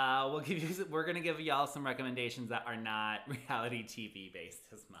week, we're gonna give y'all some recommendations that are not reality TV based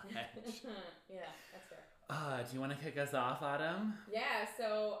as much. Yeah, that's fair. Do you want to kick us off, Autumn? Yeah.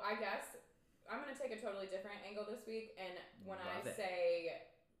 So I guess I'm gonna take a totally different angle this week, and when I say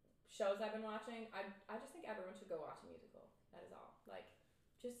shows I've been watching, I just think everyone should go watch a musical. That is all. Like,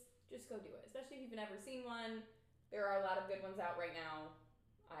 just go do it. Especially if you've never seen one. There are a lot of good ones out right now.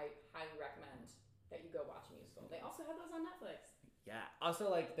 I highly recommend that you go watch a musical. They also have those on Netflix. Yeah. Also,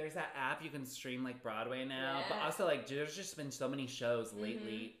 like, there's that app you can stream, like, Broadway now. But also, like, there's just been so many shows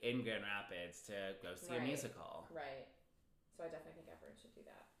lately in Grand Rapids to go see a musical. Right. So I definitely think everyone should do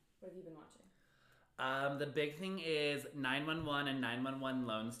that. What have you been watching? The big thing is 911 and 911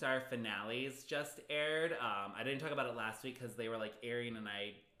 Lone Star finales just aired. I didn't talk about it last week because they were, like, airing and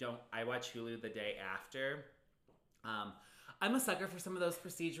I watch Hulu the day after. I'm a sucker for some of those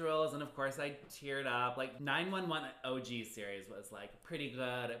procedurals, and of course I teared up. Like, 911 OG series was, like, pretty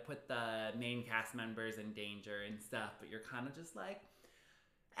good. It put the main cast members in danger and stuff, but you're kind of just like,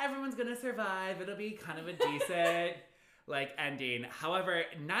 everyone's gonna survive. It'll be kind of a decent, like, ending. However,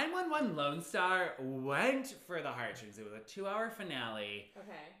 911 Lone Star went for the heartstrings. It was a 2-hour finale.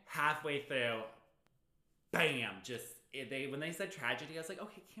 Okay. Halfway through, bam! When they said tragedy, I was like,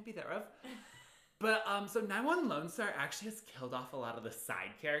 okay, it can't be that rough. But, so 911 Lone Star actually has killed off a lot of the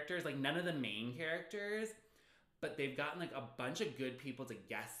side characters, like, none of the main characters, but they've gotten, like, a bunch of good people to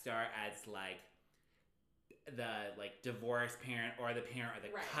guest star as, like, the, like, divorced parent or the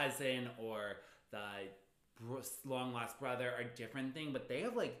cousin or the long-lost brother or different thing, but they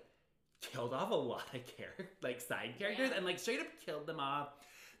have, like, killed off a lot of side characters and, like, straight up killed them off.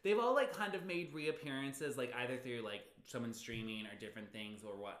 They've all, like, kind of made reappearances, like, either through, like, someone streaming or different things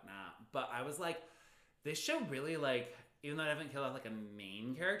or whatnot. But I was like, this show really, like, even though I haven't killed off, like, a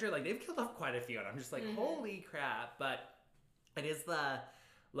main character, like, they've killed off quite a few. And I'm just like, holy crap. But it is the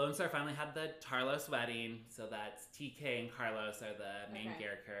Lone Star finally had the Tarlos wedding. So that's TK and Carlos are the main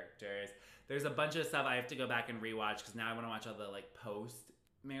characters. There's a bunch of stuff I have to go back and rewatch because now I want to watch all the, like,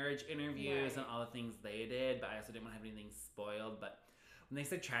 post-marriage interviews and all the things they did. But I also didn't want to have anything spoiled. But when they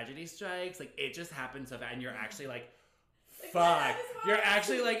said tragedy strikes, like, it just happened so fast, and you're actually like, fuck. You're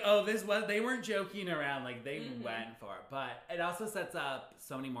actually like, oh, they weren't joking around, like, they went for it. But it also sets up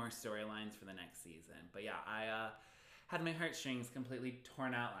so many more storylines for the next season. But yeah, I had my heartstrings completely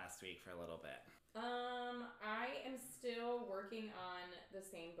torn out last week for a little bit. I am still working on the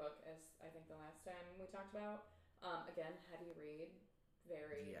same book as I think the last time we talked about. Again, heavy read,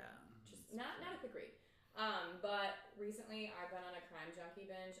 very just not a quick read. But recently I've been on a crime junkie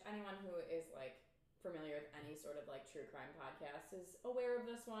binge. Anyone who is like familiar with any sort of like true crime podcast is aware of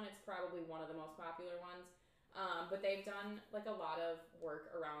this one. It's probably one of the most popular ones. But they've done like a lot of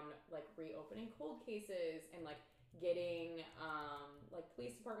work around like reopening cold cases and like getting like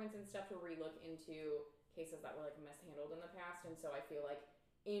police departments and stuff to relook into cases that were like mishandled in the past. And so I feel like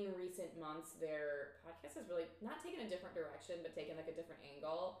in recent months their podcast has really not taken a different direction but taken like a different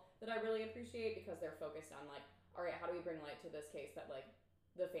angle that I really appreciate, because they're focused on like, all right, how do we bring light to this case that like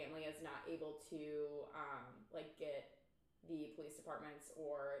the family is not able to like get the police departments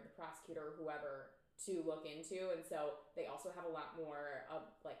or the prosecutor or whoever to look into. And so they also have a lot more of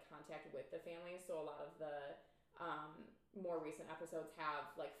like contact with the family. So a lot of the more recent episodes have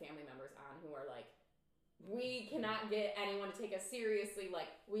like family members on who are like, we cannot get anyone to take us seriously.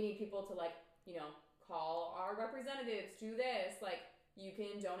 Like, we need people to like, you know, call our representatives, do this. Like, you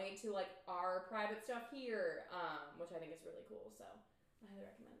can donate to like our private stuff here, which I think is really cool. So I highly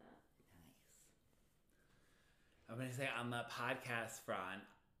recommend that. Nice. I'm going to say on the podcast front,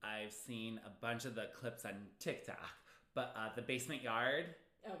 I've seen a bunch of the clips on TikTok, but The Basement Yard.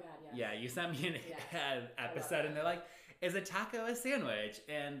 Oh, God, yes. Yeah, you sent me an episode, and they're like, is a taco a sandwich?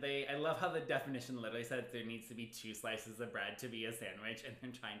 And I love how the definition literally said there needs to be 2 slices of bread to be a sandwich, and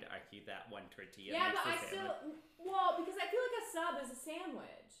they're trying to argue that 1 tortilla makes a sandwich. Because I feel like a sub is a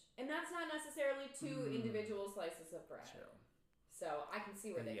sandwich, and that's not necessarily 2 individual slices of bread. True. So I can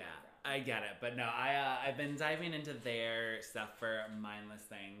see where they come from. I get it. But no, I've been diving into their stuff for mindless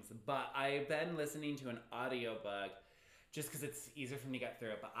things. But I've been listening to an audiobook just because it's easier for me to get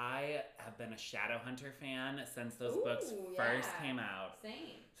through it. But I have been a Shadowhunter fan since those books first came out. Same.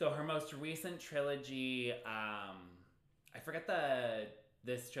 So her most recent trilogy, I forget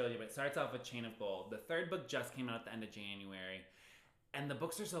this trilogy, but it starts off with Chain of Gold. The 3rd book just came out at the end of January. And the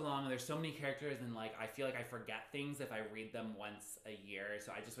books are so long, and there's so many characters, and like I feel like I forget things if I read them once a year.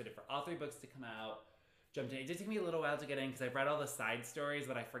 So I just waited for all 3 books to come out, jumped in. It did take me a little while to get in because I've read all the side stories,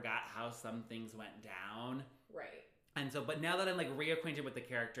 but I forgot how some things went down. Right. And so, but now that I'm like reacquainted with the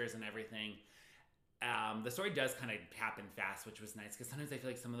characters and everything, the story does kind of happen fast, which was nice because sometimes I feel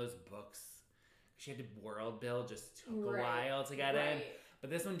like some of those books, she had to world build, just took a while to get in.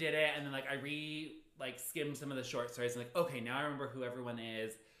 But this one did it, and then like I skimmed some of the short stories and like, okay, now I remember who everyone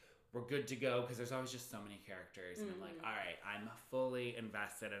is. We're good to go, because there's always just so many characters. And I'm like, all right, I'm fully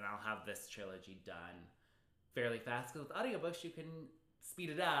invested, and I'll have this trilogy done fairly fast. Because with audiobooks, you can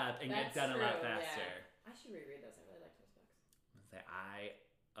speed it up and get done a lot faster. Yeah. I should reread those. I really like those books.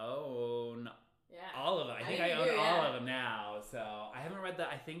 I own all of them. I think I own all of them now. So I haven't read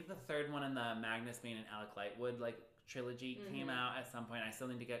I think the 3rd one in the Magnus Bane and Alec Lightwood trilogy came out at some point. I still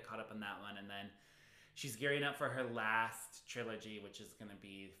need to get caught up on that one. And then she's gearing up for her last trilogy, which is going to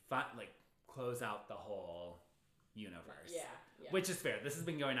be fun, close out the whole universe. Yeah. Which is fair. This has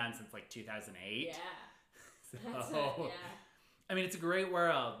been going on since 2008. Yeah. So, I mean, it's a great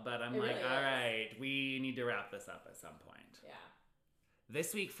world, but I'm really all right, we need to wrap this up at some point. Yeah.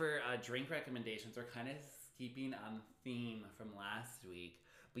 This week for drink recommendations, we're kind of keeping on theme from last week.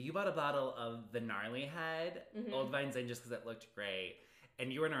 But you bought a bottle of the Gnarly Head Old Vine Zin just because it looked great.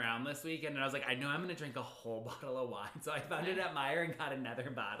 And you weren't around this weekend, and I was like, I know I'm going to drink a whole bottle of wine. So I found it at Meijer and got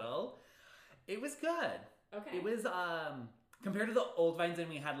another bottle. It was good. Okay. It was, compared to the Old Vine Zin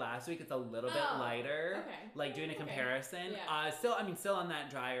we had last week, it's a little bit lighter. Okay. Doing a comparison. Yeah. Still on that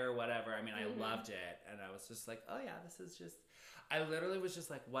dryer or whatever. I mean, I loved it. And I was just like, oh yeah, this is just... I literally was just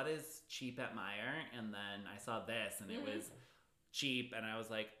like, what is cheap at Meijer? And then I saw this, and it was cheap, and I was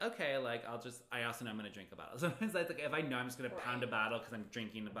like, okay, I also know I'm going to drink a bottle. Sometimes if I know I'm just going to pound a bottle because I'm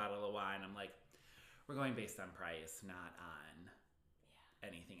drinking a bottle of wine, I'm like, we're going based on price, not on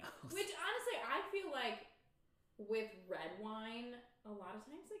anything else. Which, honestly, I feel like with red wine, a lot of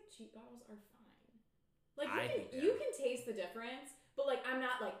times, cheap bottles are fine. You can taste the difference, but, I'm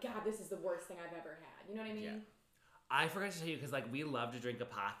not God, this is the worst thing I've ever had. You know what I mean? Yeah. I forgot to tell you, because, we love to drink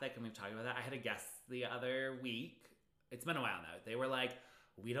Apothic, and we've talked about that. I had a guest the other week. It's been a while now. They were like,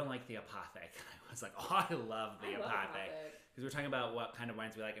 we don't like the Apothic. I was like, oh, I love the Apothic. Because we're talking about what kind of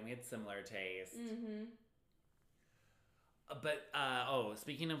wines we like, and we had similar tastes. But,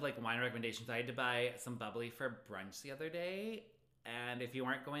 speaking of, wine recommendations, I had to buy some bubbly for brunch the other day. And if you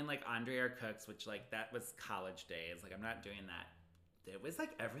weren't going, Andre or Cook's, which, that was college days. I'm not doing that. It was,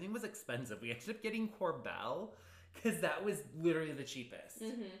 everything was expensive. We ended up getting Corbel, because that was literally the cheapest.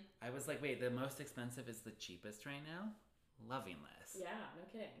 I was like, wait, the most expensive is the cheapest right now? Loving this. Yeah, no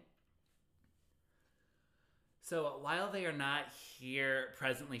kidding. So while they are not here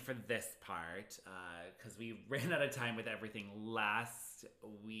presently for this part, because we ran out of time with everything last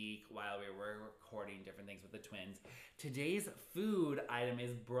week while we were recording different things with the twins, today's food item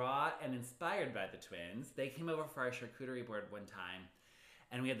is brought and inspired by the twins. They came over for our charcuterie board one time,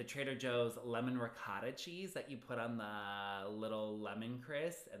 and we had the Trader Joe's lemon ricotta cheese that you put on the little lemon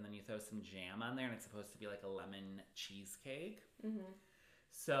crisp, and then you throw some jam on there, and it's supposed to be like a lemon cheesecake. Mm-hmm.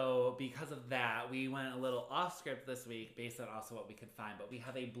 So because of that, we went a little off script this week based on also what we could find. But we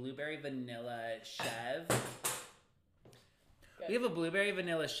have a blueberry vanilla chev. We have a blueberry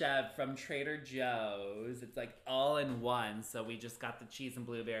vanilla chev from Trader Joe's. It's like all in one. So we just got the cheese and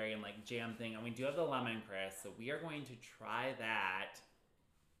blueberry and like jam thing. And we do have the lemon crisp. So we are going to try that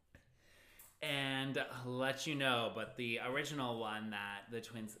and let you know. But the original one that the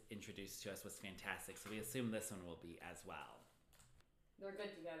twins introduced to us was fantastic. So we assume this one will be as well. They're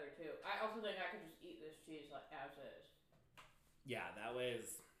good together, too. I also think I could just eat this cheese like as is. Yeah, that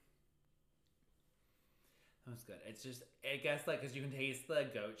was good. It's just, I guess, like, because you can taste the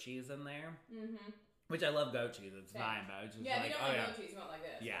goat cheese in there. Mm-hmm. Which I love goat cheese. It's fine, but it's just if you don't like goat cheese, you won't like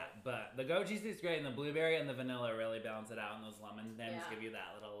this. Yeah, but the goat cheese is great, and the blueberry and the vanilla really balance it out, and those lemon stems give you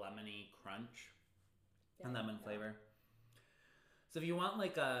that little lemony crunch and lemon flavor. So if you want,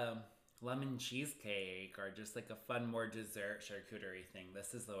 like, a lemon cheesecake or just like a fun more dessert charcuterie thing,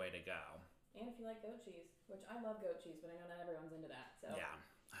 this is the way to go. And if you like goat cheese, which I love goat cheese, but I know not everyone's into that. So yeah,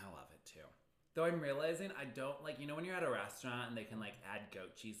 I love it too. Though I'm realizing I don't like, you know when you're at a restaurant and they can like add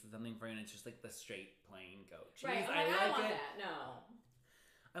goat cheese to something for you and it's just like the straight plain goat cheese. Right, I like want it. That. No.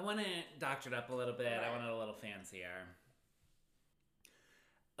 I want it doctored up a little bit. Right. I want it a little fancier.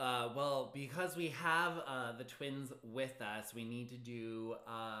 Well, because we have the twins with us, we need to do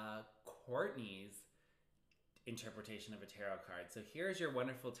Courtney's interpretation of a tarot card. So here's your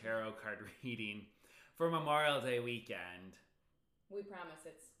wonderful tarot card reading for Memorial Day weekend. We promise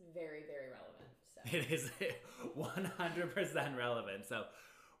it's very, very relevant. So. It is 100% relevant. So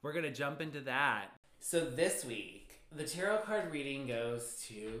we're going to jump into that. So this week, the tarot card reading goes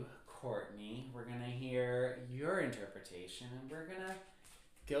to Courtney. We're going to hear your interpretation and we're going to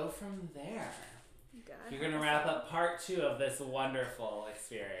go from there. God, you're going to wrap up part 2 of this wonderful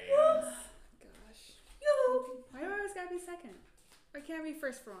experience. Gosh. Yoo-hoo. Why do I always got to be second? Why can't I be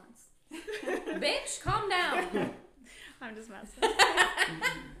first for once? Bitch, calm down. I'm just messing.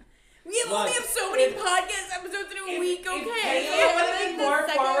 We only have so many podcast episodes in a week, okay? If we would have been more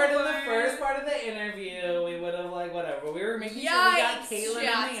forward in the first part of the interview, we would have, like, whatever. We were making sure we got Caitlin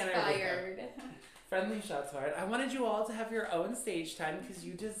in the interview. Friendly shots fired. I wanted you all to have your own stage time because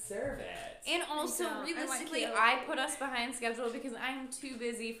you deserve it. And also, realistically, I put us behind schedule because I'm too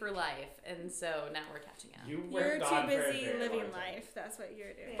busy for life, and so now we're catching up. You're too busy living life. That's what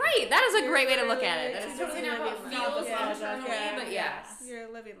you're doing. Right. That is a great way to look at it. That is totally not what feels internally, but yes. You're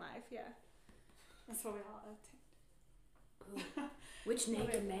living life, yeah. That's what we all obtain. Which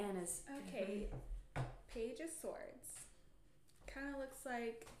naked man is... Okay. Page of Swords. Kind of looks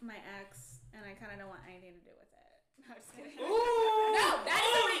like my ex, and I kind of don't want anything to do with it. No, just kidding. Ooh! No, that's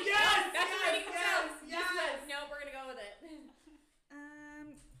already yes! That's already yes! No, we're gonna go with it.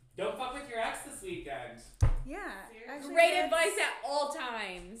 Don't fuck with your ex this weekend. Yeah. Actually, great advice at all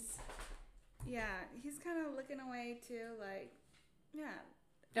times. Yeah, he's kind of looking away too, like, yeah.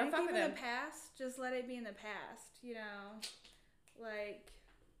 Don't fuck with him. In the past, just let it be in the past, you know? Like,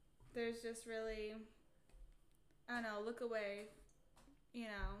 there's just really, I don't know, look away. You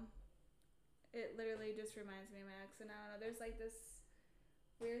know, it literally just reminds me of my ex, and I don't know, there's like this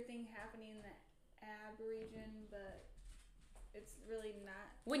weird thing happening in the ab region, but it's really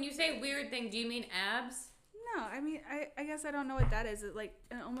not. When you say weird thing, do you mean abs? No, I mean, I guess I don't know what that is. It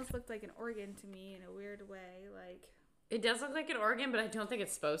almost looked like an organ to me in a weird way, like. It does look like an organ, but I don't think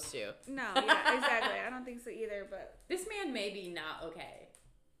it's supposed to. No, yeah, exactly. I don't think so either, but. This man may be not okay.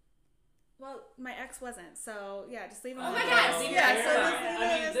 Well, my ex wasn't, so yeah, just leave him alone. Oh my gosh!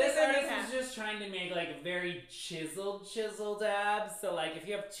 Yeah, so this artist is just trying to make like very chiseled abs. So like, if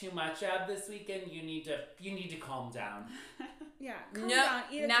you have too much ab this weekend, you need to calm down. Yeah, calm down.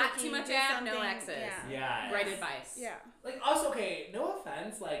 Eat a not cookie, too much ab, no exes. Yeah. Right advice. Yeah. Like also, okay, no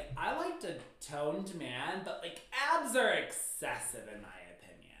offense. Like I liked a toned man, but like abs are excessive in my opinion.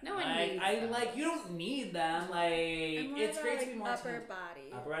 No one needs them. You don't need them. Like it's great to be more upper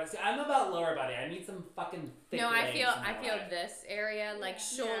body. Upper body. See, I'm about lower body. I need some fucking thick legs. No, I feel this area, like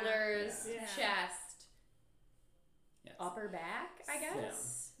shoulders, chest, upper back, I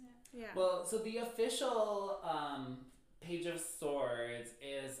guess. Yeah. Well, so the official Page of Swords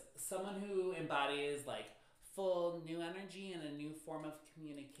is someone who embodies like full new energy and a new form of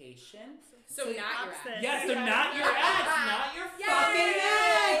communication. So not your ex. Yeah, so not your ex, not your fucking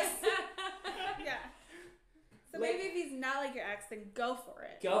ex. Yeah. So maybe if he's not like your ex, then go for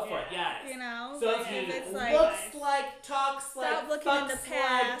it. Go for it, yes. You know? So if he looks like, talks like, fucks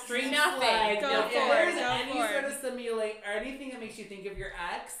like, drinks like, go if there's any sort of simulate or anything that makes you think of your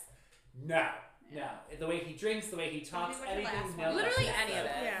ex, no. The way he drinks, the way he talks, anything. No. Literally any of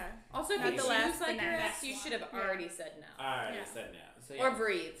it. Yeah. Also, if you choose like your ex, you should have already said no. Already said no. So, or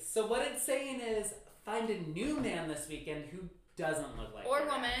breathe. So what it's saying is, find a new man this weekend who doesn't look like or your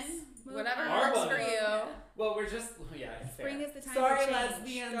woman, ex. whatever works for you. Well, we're just spring fair. is the time. Sorry, for change.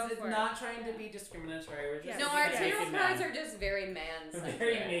 lesbians. It's not trying to be discriminatory. We're just no, our tarot cards are just very man-centered.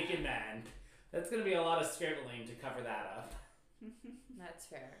 Very naked man. That's gonna be a lot of scribbling to cover that up. That's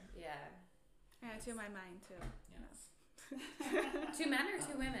fair. Yeah. Yeah, to my mind too. Yes. 2 men or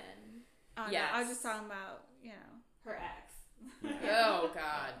 2 women? Yeah, I was just talking about her ex. Yeah. Oh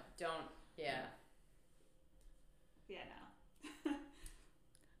God, don't. Yeah. Yeah,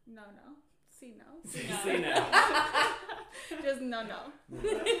 no. No. See no. See no. Just no. No.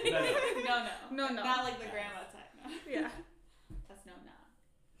 No. Not like the grandma type. No. Yeah. That's no.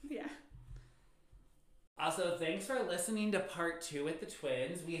 Yeah. Also, thanks for listening to part 2 with the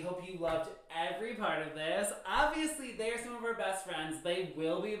twins. We hope you loved every part of this. Obviously, they are some of our best friends. They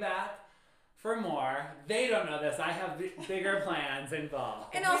will be back for more. They don't know this. I have bigger plans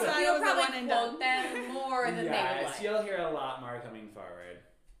involved. And also, you'll probably quote them more than they would like. You'll hear a lot more coming forward.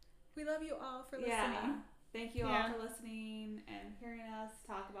 We love you all for listening. Yeah. Thank you all for listening and hearing us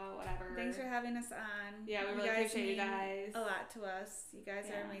talk about whatever. Thanks for having us on. Yeah, we really appreciate you guys. A lot to us. You guys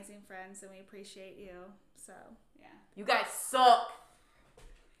are amazing friends, and we appreciate you. So yeah, you guys suck.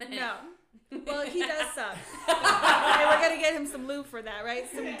 No. Well, he does suck. Hey, we're gonna get him some lube for that, right?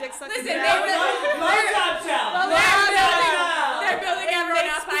 Some dick sucking. Listen, they're building everyone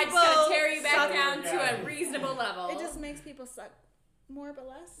up. I just gotta tear you back down to a reasonable level. It just makes people suck more but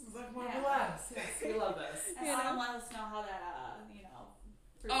less. Suck more but less. Yes, we love this. And let us know how that,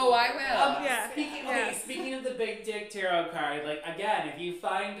 Oh, I will. Speaking of the big dick tarot card, like again, if you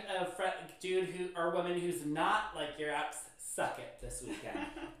find a dude or woman who's not like your ex, suck it this weekend.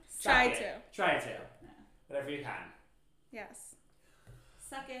 Try to. Yeah. Whatever you can. Yes.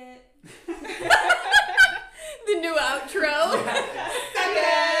 Suck it. The new outro.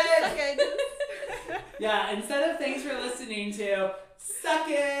 Suck it. Yeah, instead of thanks for listening to, suck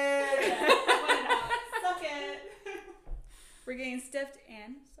it. Suck it. We're getting stiffed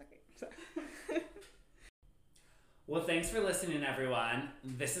and suck it. Well, thanks for listening, everyone.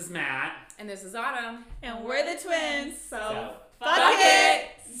 This is Matt. And this is Autumn. And we're the twins. So fuck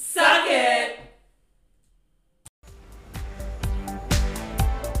it. Suck it.